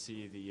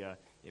currency,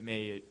 it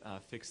may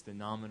fix the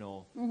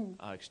nominal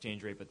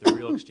exchange rate, but the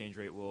real exchange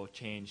rate will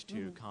change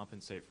to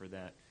compensate for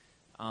that.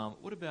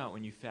 What about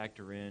when you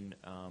factor in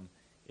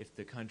if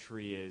the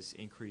country is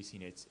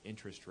increasing its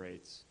interest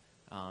rates,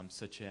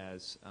 such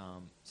as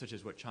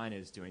what China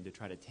is doing to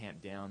try to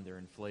tamp down their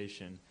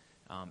inflation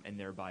and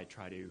thereby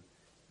try to,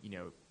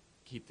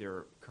 keep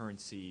their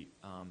currency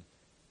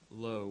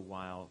low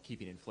while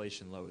keeping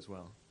inflation low as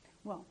well?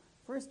 Well,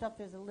 first up,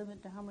 there's a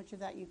limit to how much of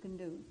that you can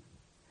do.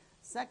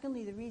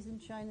 Secondly, the reason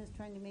China is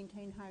trying to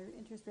maintain higher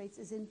interest rates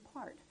is in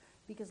part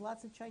because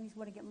lots of Chinese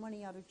want to get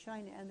money out of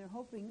China, and they're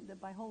hoping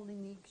that by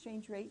holding the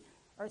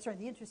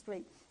the interest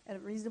rate at a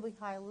reasonably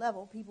high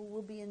level, people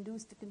will be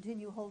induced to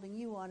continue holding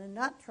you on and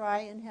not try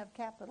and have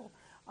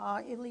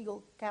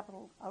illegal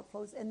capital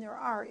outflows, and there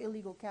are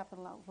illegal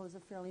capital outflows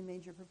of fairly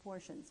major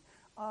proportions.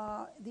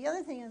 The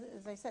other thing is,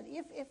 as I said,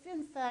 if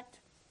in fact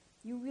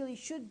you really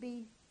should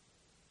be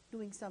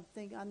doing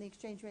something on the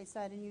exchange rate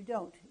side and you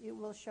don't, it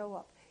will show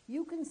up.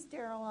 You can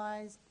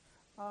sterilize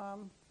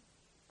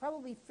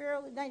probably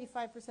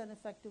 95%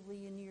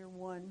 effectively in year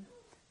one,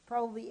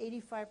 probably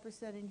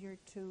 85% in year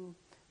two,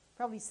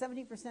 probably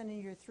 70%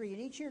 in year three.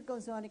 And each year it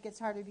goes on, it gets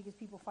harder because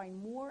people find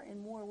more and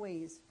more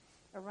ways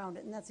around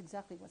it, and that's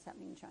exactly what's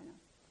happening in China.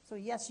 So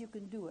yes, you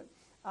can do it,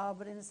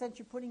 but in a sense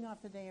you're putting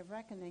off the day of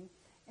reckoning,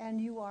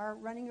 and you are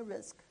running a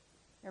risk.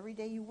 Every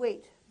day you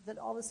wait, that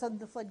all of a sudden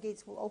the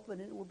floodgates will open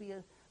and it will be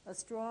a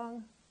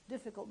strong,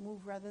 difficult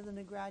move rather than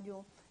a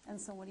gradual and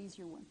somewhat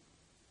easier one.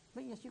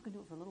 But yes, you can do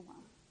it for a little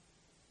while.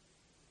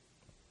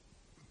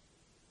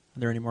 Are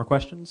there any more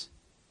questions?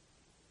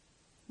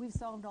 We've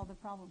solved all the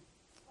problems.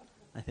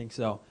 I think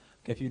so.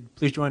 Okay, if you'd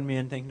please join me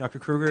in thanking Dr.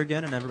 Krueger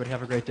again, and everybody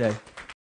have a great day.